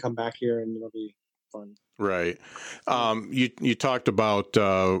 oh, I can come back here and it'll be fun. Right. You talked about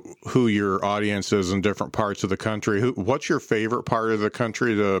who your audience is in different parts of the country. What's your favorite part of the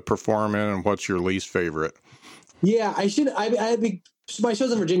country to perform in, and what's your least favorite? Yeah, my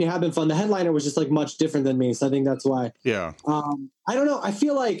shows in Virginia have been fun. The headliner was just like much different than me, so I think that's why. Yeah. I don't know. I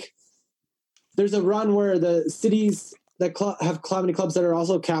feel like there's a run where the that have comedy clubs that are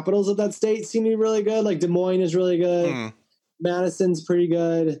also capitals of that state seem to be really good. Like Des Moines is really good. Madison's pretty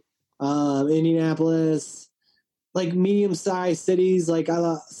good. Indianapolis, like medium-sized cities, like I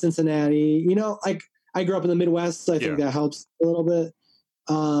love Cincinnati. You know, like I grew up in the Midwest, so I think that helps a little bit.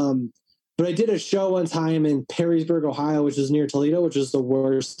 But I did a show one time in Perrysburg, Ohio, which is near Toledo, which was the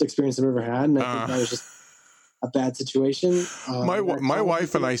worst experience I've ever had, and I think that was just a bad situation. My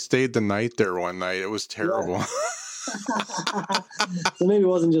wife and I stayed the night there one night. It was terrible. Yeah. So maybe it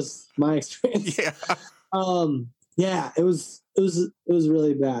wasn't just my experience. Yeah. Yeah, it was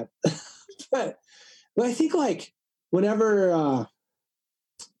really bad. but I think like whenever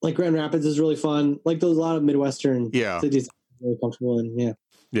like Grand Rapids is really fun. Like there's a lot of Midwestern cities I'm really comfortable in.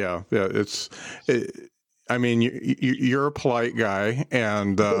 Yeah. I mean, you're a polite guy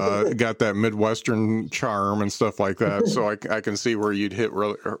and got that Midwestern charm and stuff like that. So I can see where you'd hit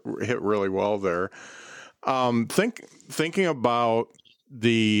really well there. Thinking about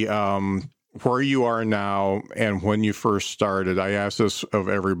the where you are now and when you first started, I ask this of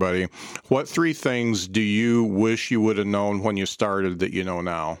everybody. What 3 things do you wish you would have known when you started that you know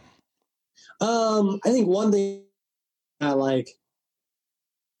now? I think one thing like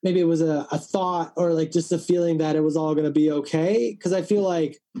maybe it was a thought or like just a feeling that it was all going to be okay. Cause I feel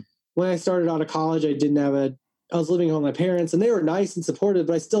like when I started out of college, I was living home with my parents and they were nice and supportive,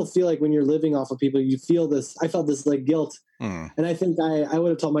 but I still feel like when you're living off of people, I felt this like guilt. And I think I would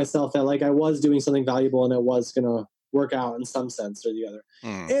have told myself that like I was doing something valuable and it was going to work out in some sense or the other.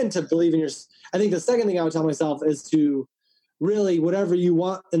 And to believe in I think the second thing I would tell myself is to really, whatever you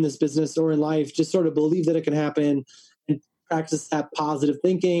want in this business or in life, just sort of believe that it can happen and practice that positive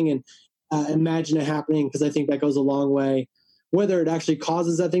thinking and imagine it happening. Cause I think that goes a long way, whether it actually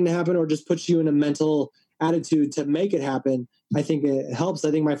causes that thing to happen or just puts you in a mental attitude to make it happen. I think it helps.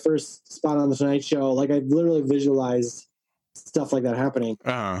 I think my first spot on the Tonight Show, like I literally visualized stuff like that happening.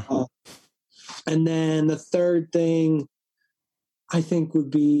 And then the third thing I think would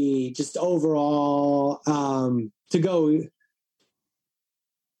be just overall to go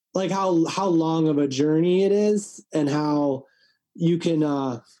like how long of a journey it is and how you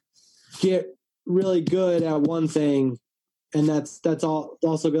can get really good at one thing. And that's all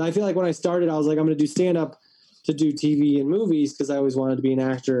also good. I feel like when I started, I was like, I'm going to do stand-up to do TV and movies because I always wanted to be an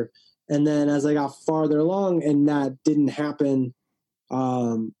actor. And then as I got farther along and that didn't happen,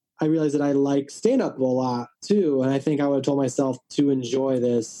 I realized that I like stand-up a lot too. And I think I would have told myself to enjoy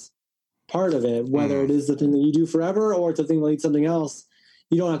this part of it, whether it is the thing that you do forever or it's a thing that leads something else.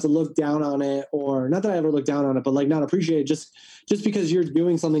 You don't have to look down on it, or not that I ever look down on it, but like not appreciate it. Just because you're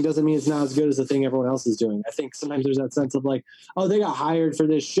doing something doesn't mean it's not as good as the thing everyone else is doing. I think sometimes there's that sense of like, oh, they got hired for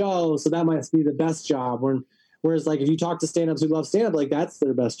this show, so that must be the best job. Whereas like if you talk to stand-ups who love stand-up, like that's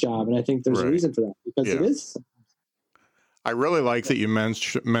their best job. And I think there's a reason for that because it is. I really like that you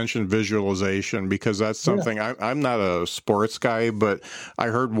mentioned visualization because that's something I'm not a sports guy, but I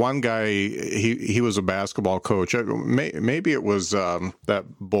heard one guy, he was a basketball coach. Maybe it was that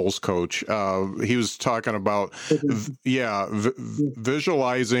Bulls coach. He was talking about,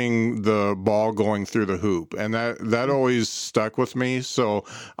 visualizing the ball going through the hoop. And that always stuck with me. So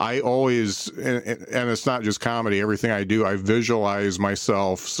I always, and it's not just comedy, everything I do, I visualize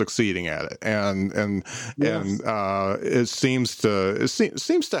myself succeeding at it. And it seems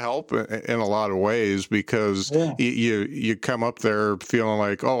to help in a lot of ways because you come up there feeling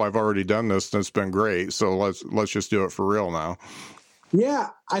like, oh, I've already done this and it's been great, so let's just do it for real now.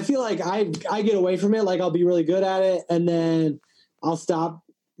 Yeah, I feel like I get away from it, like I'll be really good at it and then I'll stop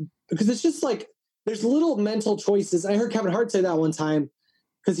because it's just like there's little mental choices. I heard Kevin Hart say that one time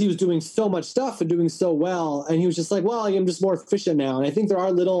because he was doing so much stuff and doing so well, and he was just like, well, I'm just more efficient now. And I think there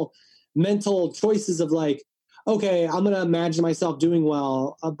are little mental choices of like, okay, I'm going to imagine myself doing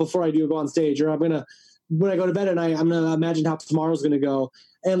well before I do go on stage, or when I go to bed at night, I'm going to imagine how tomorrow's going to go.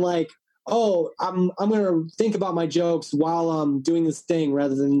 And like, oh, I'm going to think about my jokes while I'm doing this thing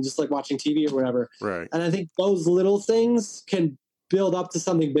rather than just like watching TV or whatever. Right. And I think those little things can build up to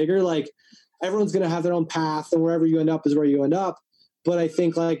something bigger. Like everyone's going to have their own path and wherever you end up is where you end up. But I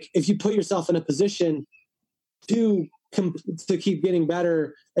think like if you put yourself in a position to keep getting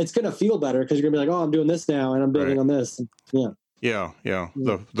better, it's going to feel better because you're going to be like, oh, I'm doing this now and I'm building on this. Yeah.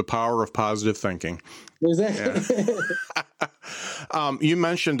 The power of positive thinking. Exactly. Yeah. You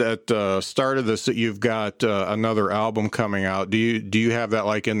mentioned at the start of this that you've got another album coming out. Do you have that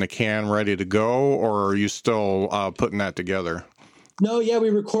like in the can ready to go, or are you still putting that together? No, we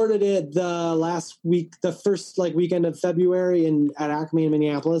recorded it the last week, the first like weekend of February at Acme in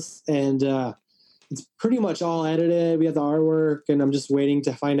Minneapolis, and it's pretty much all edited. We have the artwork, and I'm just waiting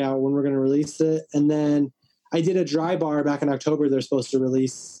to find out when we're going to release it. And then I did a dry bar back in October. They're supposed to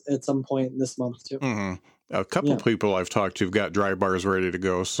release at some point this month too. Mm-hmm. A couple of people I've talked to have got dry bars ready to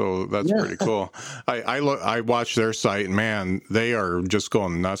go, so that's pretty cool. I watch their site, and man, they are just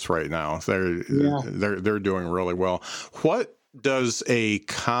going nuts right now. They're doing really well. What does a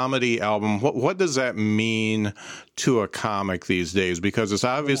comedy album? What does that mean to a comic these days? Because it's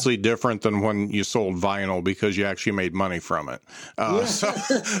obviously different than when you sold vinyl because you actually made money from it.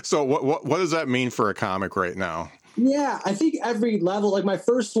 So what does that mean for a comic right now? Yeah, I think every level. Like my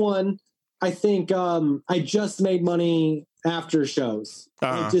first one, I think I just made money after shows.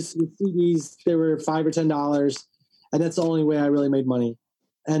 Like just with CDs, they were $5 or $10, and that's the only way I really made money.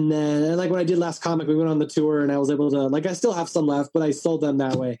 And then, like when I did Last Comic, we went on the tour, and I was able to, like, I still have some left, but I sold them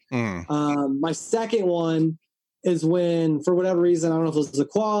that way. My second one is when, for whatever reason, I don't know if it was the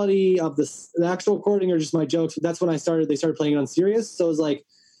quality of the actual recording or just my jokes, but that's when they started playing it on Sirius. So it was like,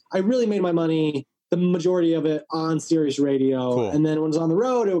 I really made my money, the majority of it, on Sirius Radio. Cool. And then when it was on the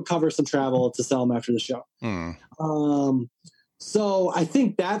road, it would cover some travel to sell them after the show. So I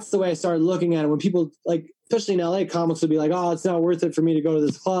think that's the way I started looking at it. When people, like, especially in LA, comics would be like, oh, it's not worth it for me to go to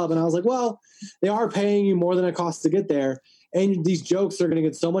this club. And I was like, well, they are paying you more than it costs to get there. And these jokes are going to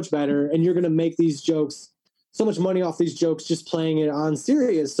get so much better. And you're going to make these jokes, so much money off these jokes just playing it on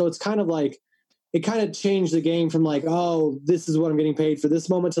Sirius. So it's kind of like, it kind of changed the game from like, oh, this is what I'm getting paid for this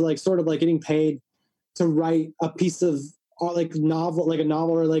moment to like sort of like getting paid to write a piece of like novel, like a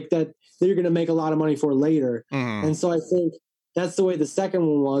novel or like that you're going to make a lot of money for later. And so I think that's the way the second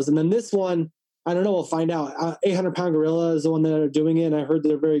one was. And then this one, I don't know, we'll find out. 800 Pound Gorilla is the one that are doing it. And I heard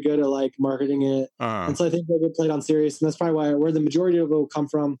they're very good at like marketing it. And so I think they'll get played on Sirius. And that's probably where the majority of it will come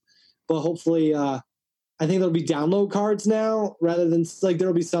from. But hopefully, I think there'll be download cards now rather than like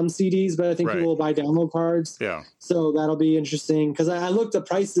there'll be some CDs, but I think people will buy download cards. Yeah. So that'll be interesting because I looked at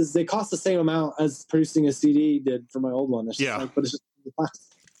prices. They cost the same amount as producing a CD did for my old one. It's just like, but it's just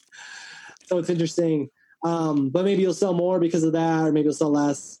so it's interesting. But maybe you'll sell more because of that, or maybe you'll sell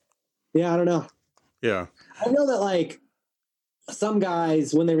less. Yeah, I don't know. Yeah. I know that like some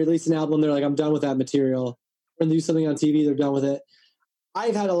guys, when they release an album, they're like, I'm done with that material. When they do something on TV, they're done with it.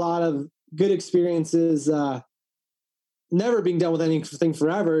 I've had a lot of good experiences, never being done with anything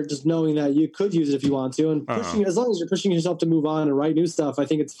forever, just knowing that you could use it if you want to, and pushing, as long as you're pushing yourself to move on and write new stuff, I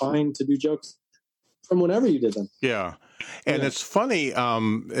think it's fine to do jokes from whenever you did them. Yeah. And it's funny.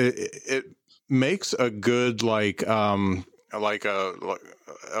 It makes a good, like a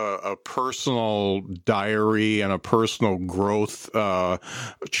personal diary and a personal growth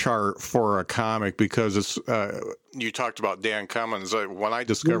chart for a comic, because it's you talked about Dan Cummins. When I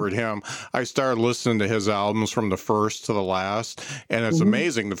discovered him, I started listening to his albums from the first to the last, and it's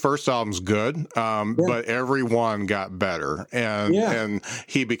amazing. The first album's good, but every one got better, and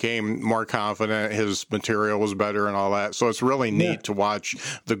he became more confident. His material was better and all that. So it's really neat to watch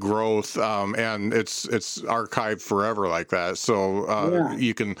the growth, and it's archived forever like that. So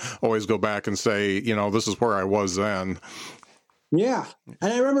you can always go back and say, you know, this is where I was then. Yeah.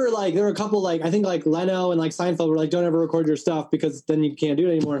 And I remember like there were a couple, like I think like Leno and like Seinfeld were like, don't ever record your stuff because then you can't do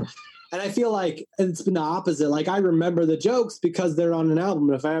it anymore. And I feel like it's been the opposite. Like I remember the jokes because they're on an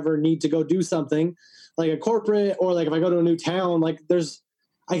album. If I ever need to go do something like a corporate, or like if I go to a new town, like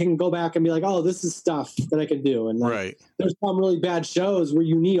I can go back and be like, oh, this is stuff that I can do. And like, there's some really bad shows where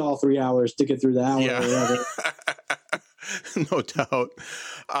you need all 3 hours to get through the hour or whatever. No doubt.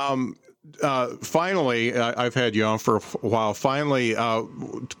 Finally, I've had you on for a while. Finally,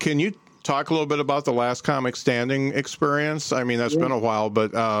 can you talk a little bit about the Last Comic Standing experience? I mean, that's been a while,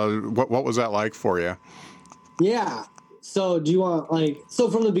 but what was that like for you? Yeah. So do you want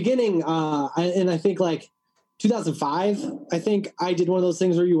from the beginning, I think like 2005, I think I did one of those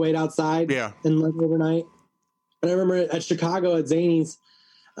things where you wait outside and like overnight. And I remember at Chicago at Zanies,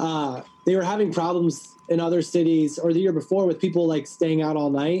 they were having problems in other cities or the year before with people like staying out all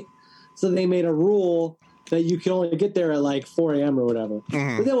night. So they made a rule that you can only get there at like 4 a.m. or whatever.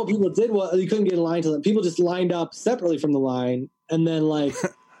 But then what people did was you couldn't get in line till people just lined up separately from the line, and then like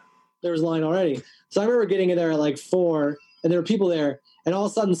there was a line already. So I remember getting in there at like 4, and there were people there, and all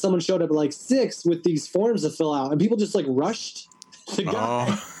of a sudden someone showed up at like 6 with these forms to fill out, and people just like rushed the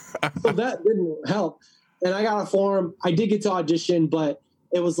guy. So that didn't help. And I got a form. I did get to audition, but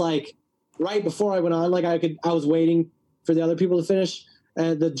it was like right before I went on. Like I was waiting for the other people to finish.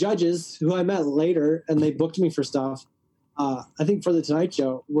 And the judges, who I met later, and they booked me for stuff, I think for the Tonight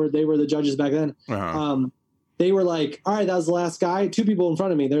Show, where they were the judges back then, they were like, all right, that was the last guy. 2 people in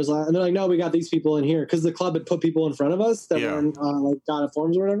front of me. And they're like, no, we got these people in here. Cause the club had put people in front of us that weren't like got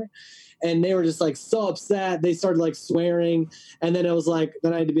forms or whatever. And they were just like so upset. They started like swearing. And then it was like,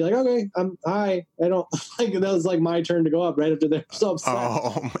 then I had to be like, okay, I don't like, that was like my turn to go up right after they're so upset.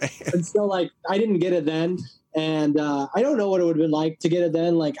 Oh man. And so like, I didn't get it then. And I don't know what it would have been like to get it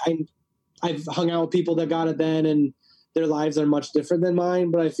then. Like I've hung out with people that got it then and their lives are much different than mine.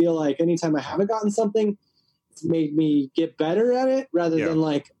 But I feel like anytime I haven't gotten something, it's made me get better at it rather than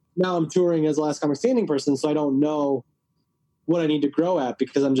like now I'm touring as a last comic standing person. So I don't know what I need to grow at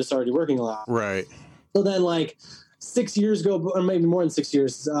because I'm just already working a lot. Right. So then like 6 years go, or maybe more than 6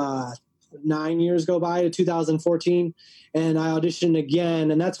 years, 9 years go by to 2014 and I auditioned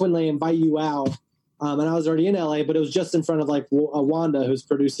again. And that's when they invite you out. And I was already in LA, but it was just in front of like Wanda who's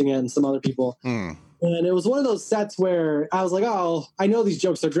producing it and some other people. And it was one of those sets where I was like, oh, I know these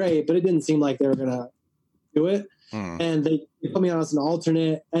jokes are great, but it didn't seem like they were going to do it. And they put me on as an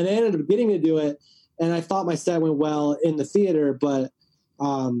alternate and they ended up getting to do it. And I thought my set went well in the theater, but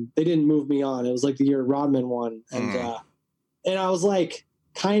they didn't move me on. It was like the year Rodman won. And I was like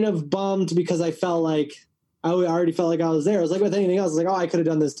kind of bummed because I felt like I already felt like I was there. I was like with anything else, I was like, oh, I could have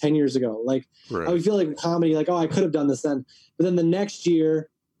done this 10 years ago. Like I would feel like with comedy, like, oh, I could have done this then. But then the next year,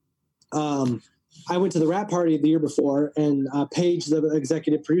 I went to the rap party the year before and Paige, the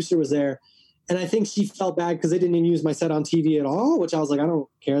executive producer, was there. And I think she felt bad because they didn't even use my set on TV at all, which I was like, I don't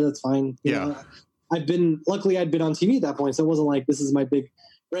care. That's fine. You know? Luckily I'd been on TV at that point. So it wasn't like, this is my big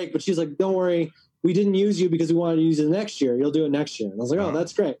break, but she's like, don't worry. We didn't use you because we wanted to use it next year. You'll do it next year. And I was like, oh,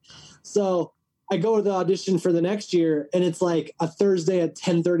 that's great. So I go to the audition for the next year and it's like a Thursday at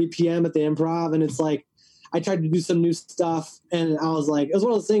 10:30 PM at the Improv. And it's like, I tried to do some new stuff and I was like, it was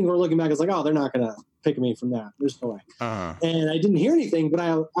one of those things where looking back, I was like, oh, they're not going to pick me from that. There's no way. And I didn't hear anything, but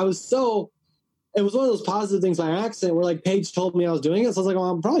I was so, it was one of those positive things by accident where like Paige told me I was doing it. So I was like, oh,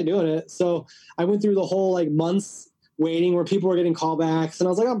 I'm probably doing it. So I went through the whole like months waiting where people were getting callbacks and I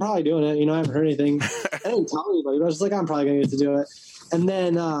was like, I'm probably doing it. You know, I haven't heard anything. I didn't tell anybody, but I was just like, I'm probably going to get to do it. And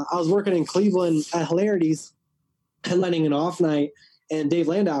then I was working in Cleveland at Hilarities, headlining an off night, and Dave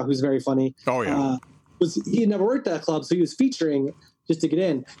Landau, who's very funny. Oh yeah. He had never worked at that club, so he was featuring just to get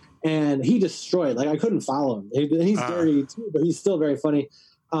in, and he destroyed. Like I couldn't follow him. He's dirty too, but he's still very funny,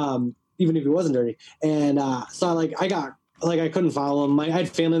 even if he wasn't dirty. And so I couldn't follow him. I had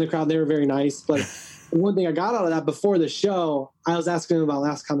family in the crowd; they were very nice. But one thing I got out of that before the show, I was asking him about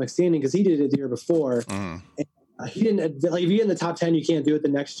Last Comic Standing because he did it the year before. And, he didn't like if you get in the top 10, you can't do it the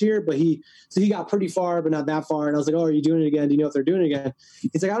next year. But he got pretty far, but not that far. And I was like, "Oh, are you doing it again? Do you know if they're doing it again?"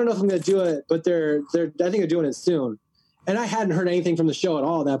 He's like, "I don't know if I'm going to do it, but I think they're doing it soon." And I hadn't heard anything from the show at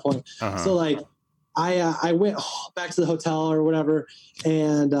all at that point. So like, I went back to the hotel or whatever,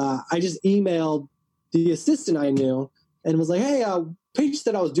 and I just emailed the assistant I knew and was like, "Hey, Paige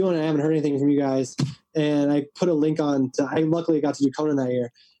said I was doing it. I haven't heard anything from you guys." And I put a link on. I luckily got to do Conan that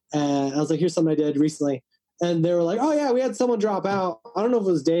year, and I was like, "Here's something I did recently." And they were like, "Oh yeah, we had someone drop out. I don't know if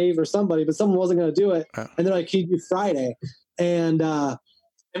it was Dave or somebody, but someone wasn't going to do it." And they're like, "Can you do Friday?" And I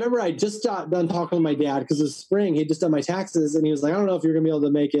remember I just got done talking with my dad because it was spring. He'd just done my taxes, and he was like, "I don't know if you're going to be able to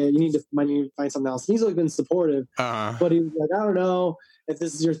make it. You need to find something else." And he's like been supportive, but he was like, "I don't know if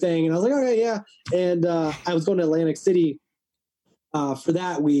this is your thing." And I was like, "Okay, yeah." And I was going to Atlantic City for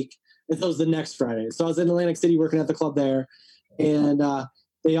that week, and that was the next Friday. So I was in Atlantic City working at the club there, and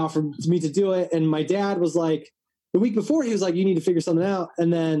they offered me to do it. And my dad was like, the week before, he was like, "You need to figure something out."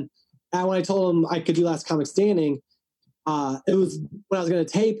 And then when I told him I could do Last Comic Standing, it was when I was going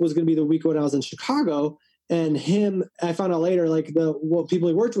to tape was going to be the week when I was in Chicago. And I found out later, like what people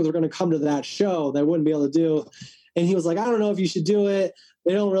he worked with were going to come to that show that I wouldn't be able to do. And he was like, "I don't know if you should do it.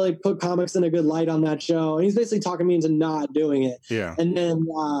 They don't really put comics in a good light on that show." And he's basically talking me into not doing it. Yeah. And then,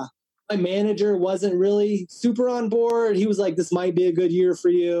 my manager wasn't really super on board. He was like, "This might be a good year for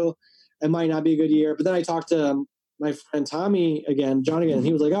you. It might not be a good year." But then I talked to my friend John again, and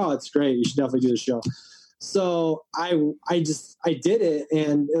he was like, "Oh, it's great. You should definitely do the show." So I did it.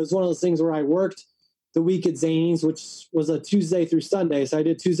 And it was one of those things where I worked the week at Zanies, which was a Tuesday through Sunday. So I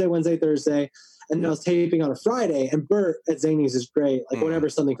did Tuesday, Wednesday, Thursday, and I was taping on a Friday. And Bert at Zanies is great. Like whenever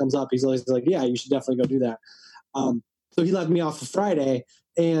something comes up, he's always like, "Yeah, you should definitely go do that." So he left me off for Friday.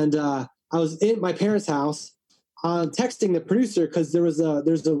 And I was in my parents' house texting the producer because there's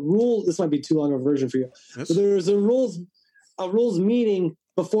a rule. This might be too long of a version for you. Yes. But there's a rules meeting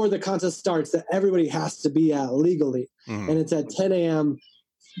before the contest starts that everybody has to be at legally. And it's at 10 a.m.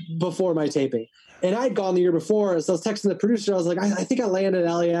 before my taping. And I'd gone the year before. So I was texting the producer. I was like, I think I landed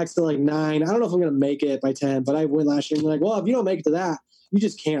at LAX at like 9. I don't know if I'm going to make it by 10, but I went last year. And they're like, "Well, if you don't make it to that, you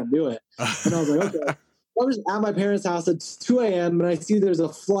just can't do it." And I was like, "Okay." I was at my parents' house at 2 a.m. and I see there's a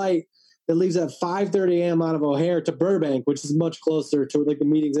flight that leaves at 5:30 a.m. out of O'Hare to Burbank, which is much closer to like the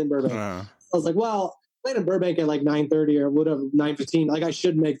meetings in Burbank. I was like, well, I in Burbank at like 9:30 or whatever, 9:15. Like I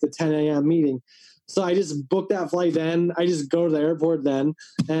should make the 10 a.m. meeting. So I just booked that flight then. I just go to the airport then.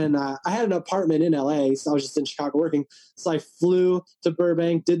 And I had an apartment in LA. So I was just in Chicago working. So I flew to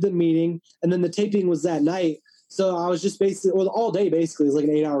Burbank, did the meeting, and then the taping was that night. So I was just basically, well, all day basically. It was like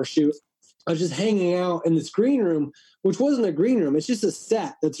an 8-hour shoot. I was just hanging out in this green room, which wasn't a green room. It's just a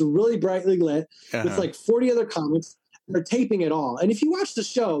set that's really brightly lit with like 40 other comics. They're taping it all. And if you watch the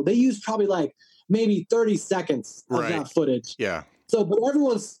show, they use probably like maybe 30 seconds of that footage. Yeah. So, but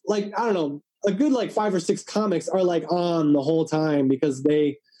everyone's like, I don't know, a good like 5 or 6 comics are like on the whole time because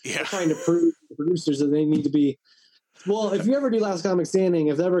they are trying to prove to the producers that they need to be. Well, if you ever do Last Comic Standing,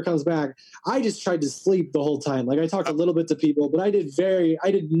 if that ever comes back, I just tried to sleep the whole time. Like I talked a little bit to people, but I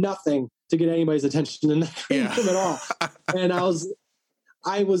did nothing to get anybody's attention in that green room at all. And I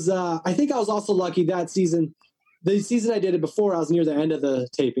think I was also lucky that season. The season I did it before, I was near the end of the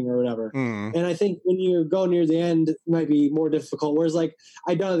taping or whatever. And I think when you go near the end, it might be more difficult. Whereas like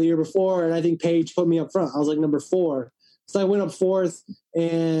I'd done it the year before, and I think Paige put me up front. I was like number 4. So I went up 4th,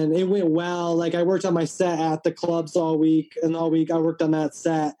 and it went well. Like I worked on my set at the clubs all week, and all week I worked on that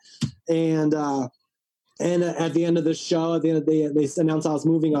set. And at the end of the show, at the end of the day, they announced I was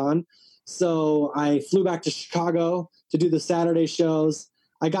moving on. So I flew back to Chicago to do the Saturday shows.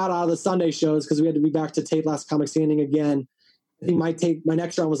 I got out of the Sunday shows because we had to be back to tape Last Comic Standing again. I think my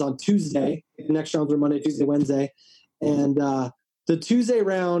next round was on Tuesday. The next rounds were Monday, Tuesday, Wednesday. And the Tuesday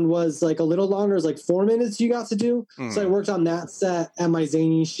round was like a little longer. It was like 4 minutes you got to do. So I worked on that set at my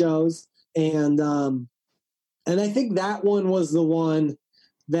Zany shows. And I think that one was the one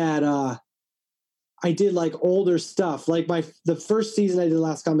that I did like older stuff. Like the first season I did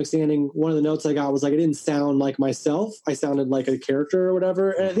Last Comic Standing, one of the notes I got was like, I didn't sound like myself. I sounded like a character or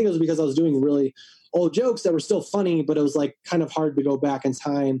whatever. And I think it was because I was doing really old jokes that were still funny, but it was like kind of hard to go back in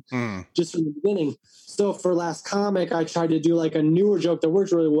time just from the beginning. So for Last Comic, I tried to do like a newer joke that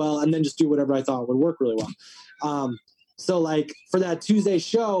worked really well and then just do whatever I thought would work really well. So like for that Tuesday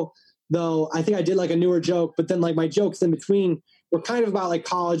show, though, I think I did like a newer joke, but then like my jokes in between were kind of about like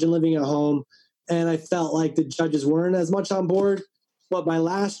college and living at home. And I felt like the judges weren't as much on board. But my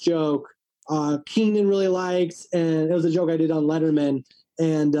last joke, Keenan really liked, and it was a joke I did on Letterman,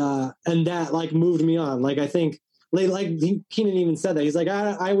 and that like moved me on. Like I think, Keenan even said that. He's like,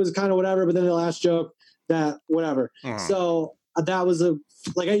 I was kind of whatever, but then the last joke, that whatever. So that was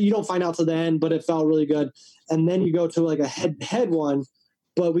you don't find out till the end, but it felt really good. And then you go to like a head-to-head one,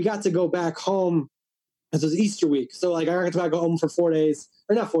 but we got to go back home. This was Easter week, so like I got to go home for 4 days,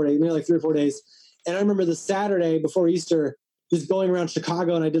 or not 4 days, maybe like 3 or 4 days. And I remember the Saturday before Easter, just going around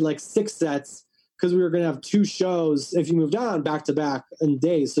Chicago, and I did like 6 sets because we were going to have 2 shows if you moved on back to back in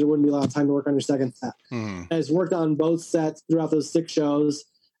days, so there wouldn't be a lot of time to work on your second set. And I just worked on both sets throughout those 6 shows,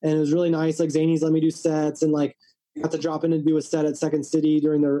 and it was really nice. Like Zany's let me do sets, and like got to drop in and do a set at Second City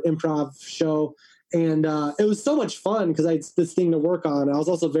during their improv show. And it was so much fun because I had this thing to work on. I was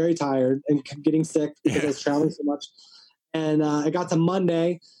also very tired and getting sick because I was traveling so much. And I got to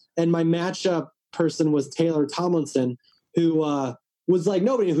Monday, and my matchup person was Taylor Tomlinson, who was like,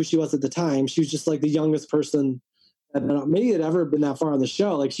 nobody knew who she was at the time. She was just like the youngest person that maybe had ever been that far on the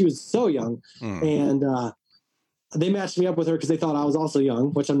show. Like she was so young. And they matched me up with her because they thought I was also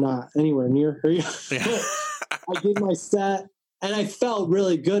young, which I'm not anywhere near her. I did my set, and I felt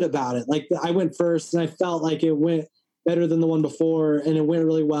really good about it. Like I went first, and I felt like it went better than the one before, and it went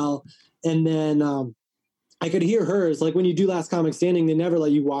really well. And then I could hear hers. Like when you do Last Comic Standing, they never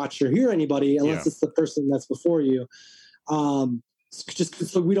let you watch or hear anybody unless it's the person that's before you. Just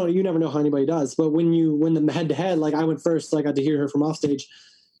so you never know how anybody does. But when the head to head, like I went first, so I got to hear her from offstage,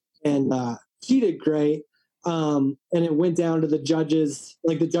 and she did great. And it went down to the judges.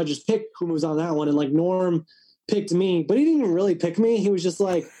 Like the judges picked who was on that one, and like Norm picked me, but he didn't even really pick me. He was just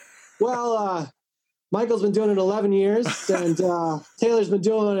like, well, Michael's been doing it 11 years, and Taylor's been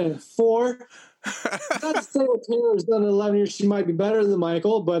doing it 4. Not to say what Taylor's done in 11 years, she might be better than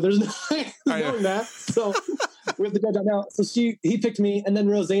Michael, but there's no knowing that. So we have to judge that now. So he picked me, and then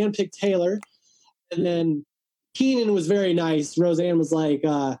Roseanne picked Taylor, and then Keenan was very nice. Roseanne was like,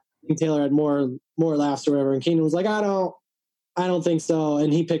 I think Taylor had more laughs or whatever, and Keenan was like, I don't think so,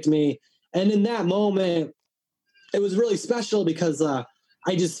 and he picked me. And in that moment, it was really special because I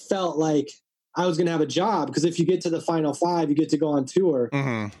just felt like I was going to have a job, because if you get to the final 5, you get to go on tour.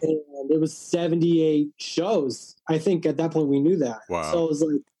 And it was 78 shows. I think at that point we knew that. Wow. So it was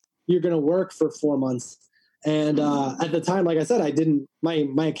like, you're going to work for 4 months. And at the time, like I said, I didn't.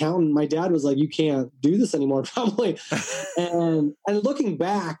 My accountant, my dad was like, "You can't do this anymore," probably. and looking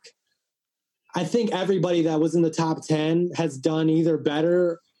back, I think everybody that was in the top 10 has done either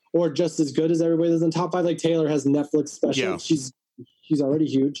better or just as good as everybody that's in the top 5. Like Taylor has Netflix specials. Yeah. She's already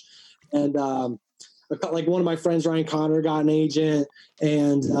huge. And like one of my friends, Ryan Connor, got an agent,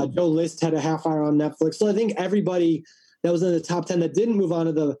 and Joe List had a half hour on Netflix. So I think everybody that was in the top 10 that didn't move on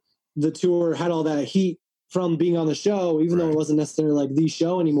to the tour had all that heat from being on the show, even though it wasn't necessarily like the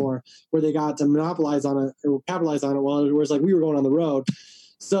show anymore, where they got to monopolize on it or capitalize on it. Well, it was like we were going on the road.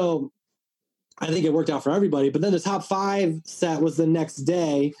 So I think it worked out for everybody. But then the top 5 set was the next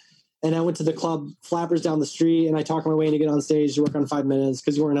day. And I went to the club Flappers down the street, and I talked my way in to get on stage to work on 5 minutes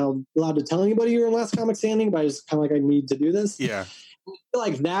because you weren't allowed to tell anybody you were in Last Comic Standing, but I just kind of like, I need to do this. Yeah. I feel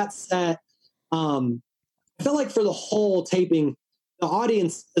like that set, I felt like for the whole taping, the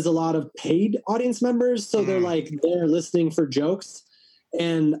audience is a lot of paid audience members. So they're they're listening for jokes.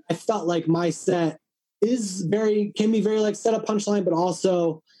 And I felt like my set can be very like set up punchline, but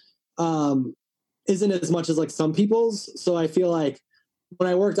also, isn't as much as like some people's. So I feel like when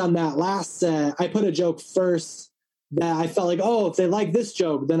I worked on that last set, I put a joke first that I felt like, oh, if they like this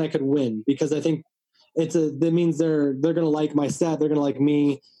joke, then I could win, because I think that means they're going to like my set. They're going to like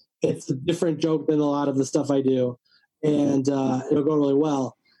me. It's a different joke than a lot of the stuff I do, and it'll go really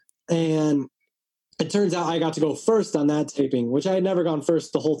well. And it turns out I got to go first on that taping, which I had never gone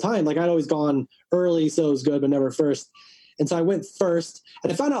first the whole time. Like I'd always gone early, so it was good, but never first. And so I went first,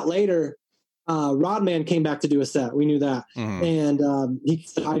 and I found out later, Rodman came back to do a set. We knew that. And he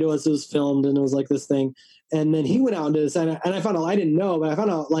said hi to us. It was filmed, and it was like this thing. And then he went out and did a set. And I found out, I didn't know, but I found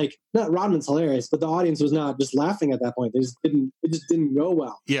out like, not Rodman's hilarious, but the audience was not just laughing at that point. It just didn't go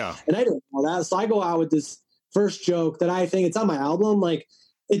well. Yeah. And I didn't know that. So I go out with this first joke that I think it's on my album. Like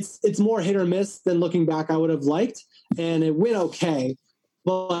it's more hit or miss than looking back I would have liked. And it went okay,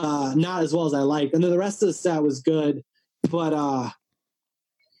 but not as well as I liked. And then the rest of the set was good, but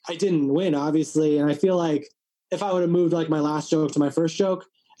I didn't win, obviously. And I feel like if I would have moved like my last joke to my first joke,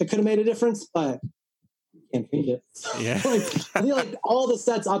 it could have made a difference, but you can't change it. Yeah. I feel like all the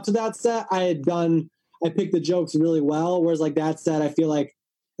sets up to that set I picked the jokes really well. Whereas like that set, I feel like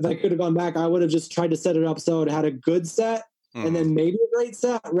if I could have gone back, I would have just tried to set it up so it had a good set and then maybe a great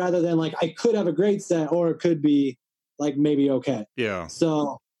set, rather than like I could have a great set or it could be like maybe okay. Yeah.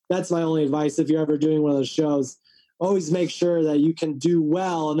 So that's my only advice. If you're ever doing one of those shows, always make sure that you can do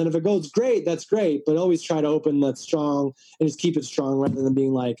well. And then if it goes great, that's great. But always try to open that strong and just keep it strong, rather than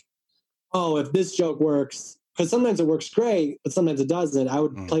being like, oh, if this joke works, because sometimes it works great, but sometimes it doesn't. I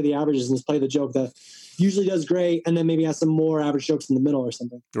would play the averages and just play the joke that usually does great, and then maybe have some more average jokes in the middle or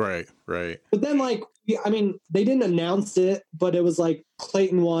something. Right. But then like, I mean, they didn't announce it, but it was like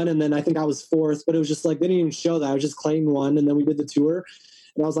Clayton won, and then I think I was fourth, but it was just like, they didn't even show that. It was just Clayton won, and then we did the tour.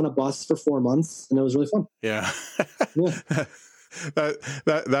 And I was on a bus for 4 months, and it was really fun. Yeah.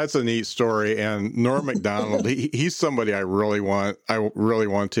 That's a neat story. And Norm Macdonald, he's somebody I really want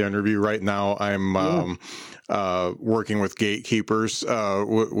to interview. Right now I'm working with Gatekeepers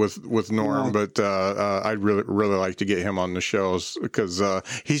with Norm, but I'd really like to get him on the shows, because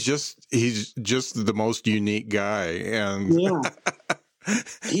he's just the most unique guy. And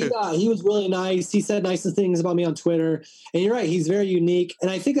he was really nice. He said nice things about me on Twitter, and you're right, he's very unique. And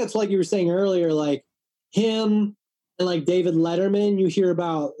I think that's like you were saying earlier, like him and like David Letterman, you hear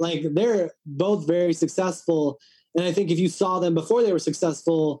about, like they're both very successful, and I think if you saw them before they were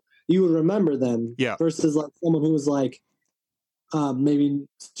successful, you would remember them. Yeah. Versus like someone who was like maybe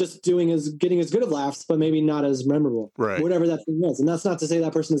just getting as good of laughs, but maybe not as memorable. Right. Whatever that thing is. And that's not to say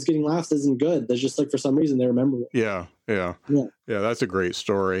that person that's getting laughs isn't good. There's just like, for some reason, they're memorable. Yeah. That's a great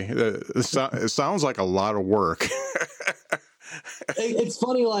story. It sounds like a lot of work. It's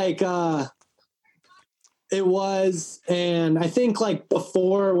funny, like it was, and I think like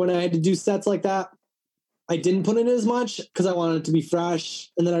before, when I had to do sets like that, I didn't put in as much because I wanted it to be fresh.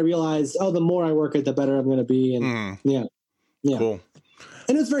 And then I realized, the more I work it, the better I'm going to be. And yeah. Cool.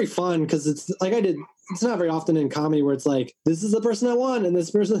 And it's very fun because it's like it's not very often in comedy where it's like, this is the person that won and this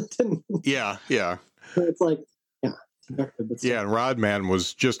person didn't. Yeah. So it's like, and Rodman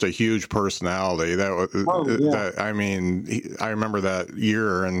was just a huge personality. I mean, I remember that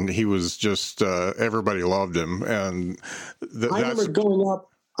year, and he was just everybody loved him. And I remember going up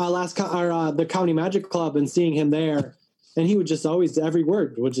the Comedy Magic Club and seeing him there, and he would just always, every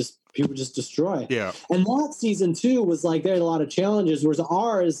word he would just destroy. Yeah. And that season too was like, they had a lot of challenges, whereas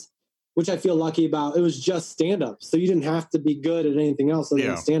ours, which I feel lucky about, it was just stand up, so you didn't have to be good at anything else other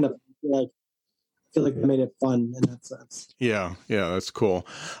than stand up. Like, feel like I made it fun in that sense. Yeah, that's cool.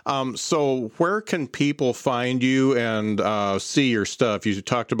 So where can people find you and see your stuff? You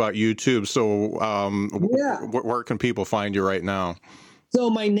talked about YouTube. So where can people find you right now? So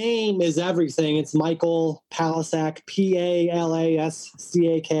my name is everything. It's Michael Palasak, Palaskack.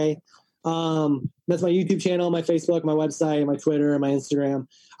 That's my YouTube channel, my Facebook, my website, my Twitter, and my Instagram.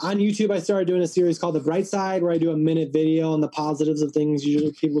 On YouTube, I started doing a series called The Bright Side, where I do a minute video on the positives of things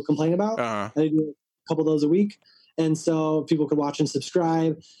usually people complain about. I do a couple of those a week. And so people can watch and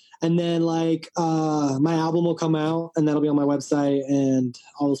subscribe. And then my album will come out, and that'll be on my website and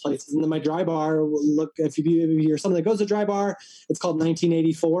all those places. And then my Dry Bar, if you hear something that goes to Dry Bar, it's called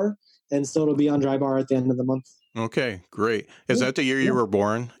 1984. And so it'll be on Dry Bar at the end of the month. Okay, great. Is that the year you were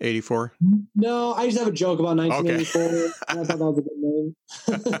born, 84? No, I just have a joke about 1984. Okay. I thought that was a good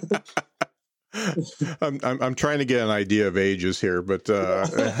name. I'm trying to get an idea of ages here, but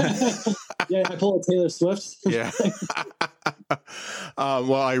yeah, I pull a Taylor Swift. Yeah.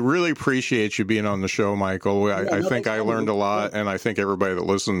 Well, I really appreciate you being on the show, Michael. I think I learned a lot, and I think everybody that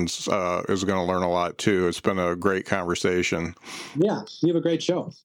listens is going to learn a lot too. It's been a great conversation. Yeah, you have a great show.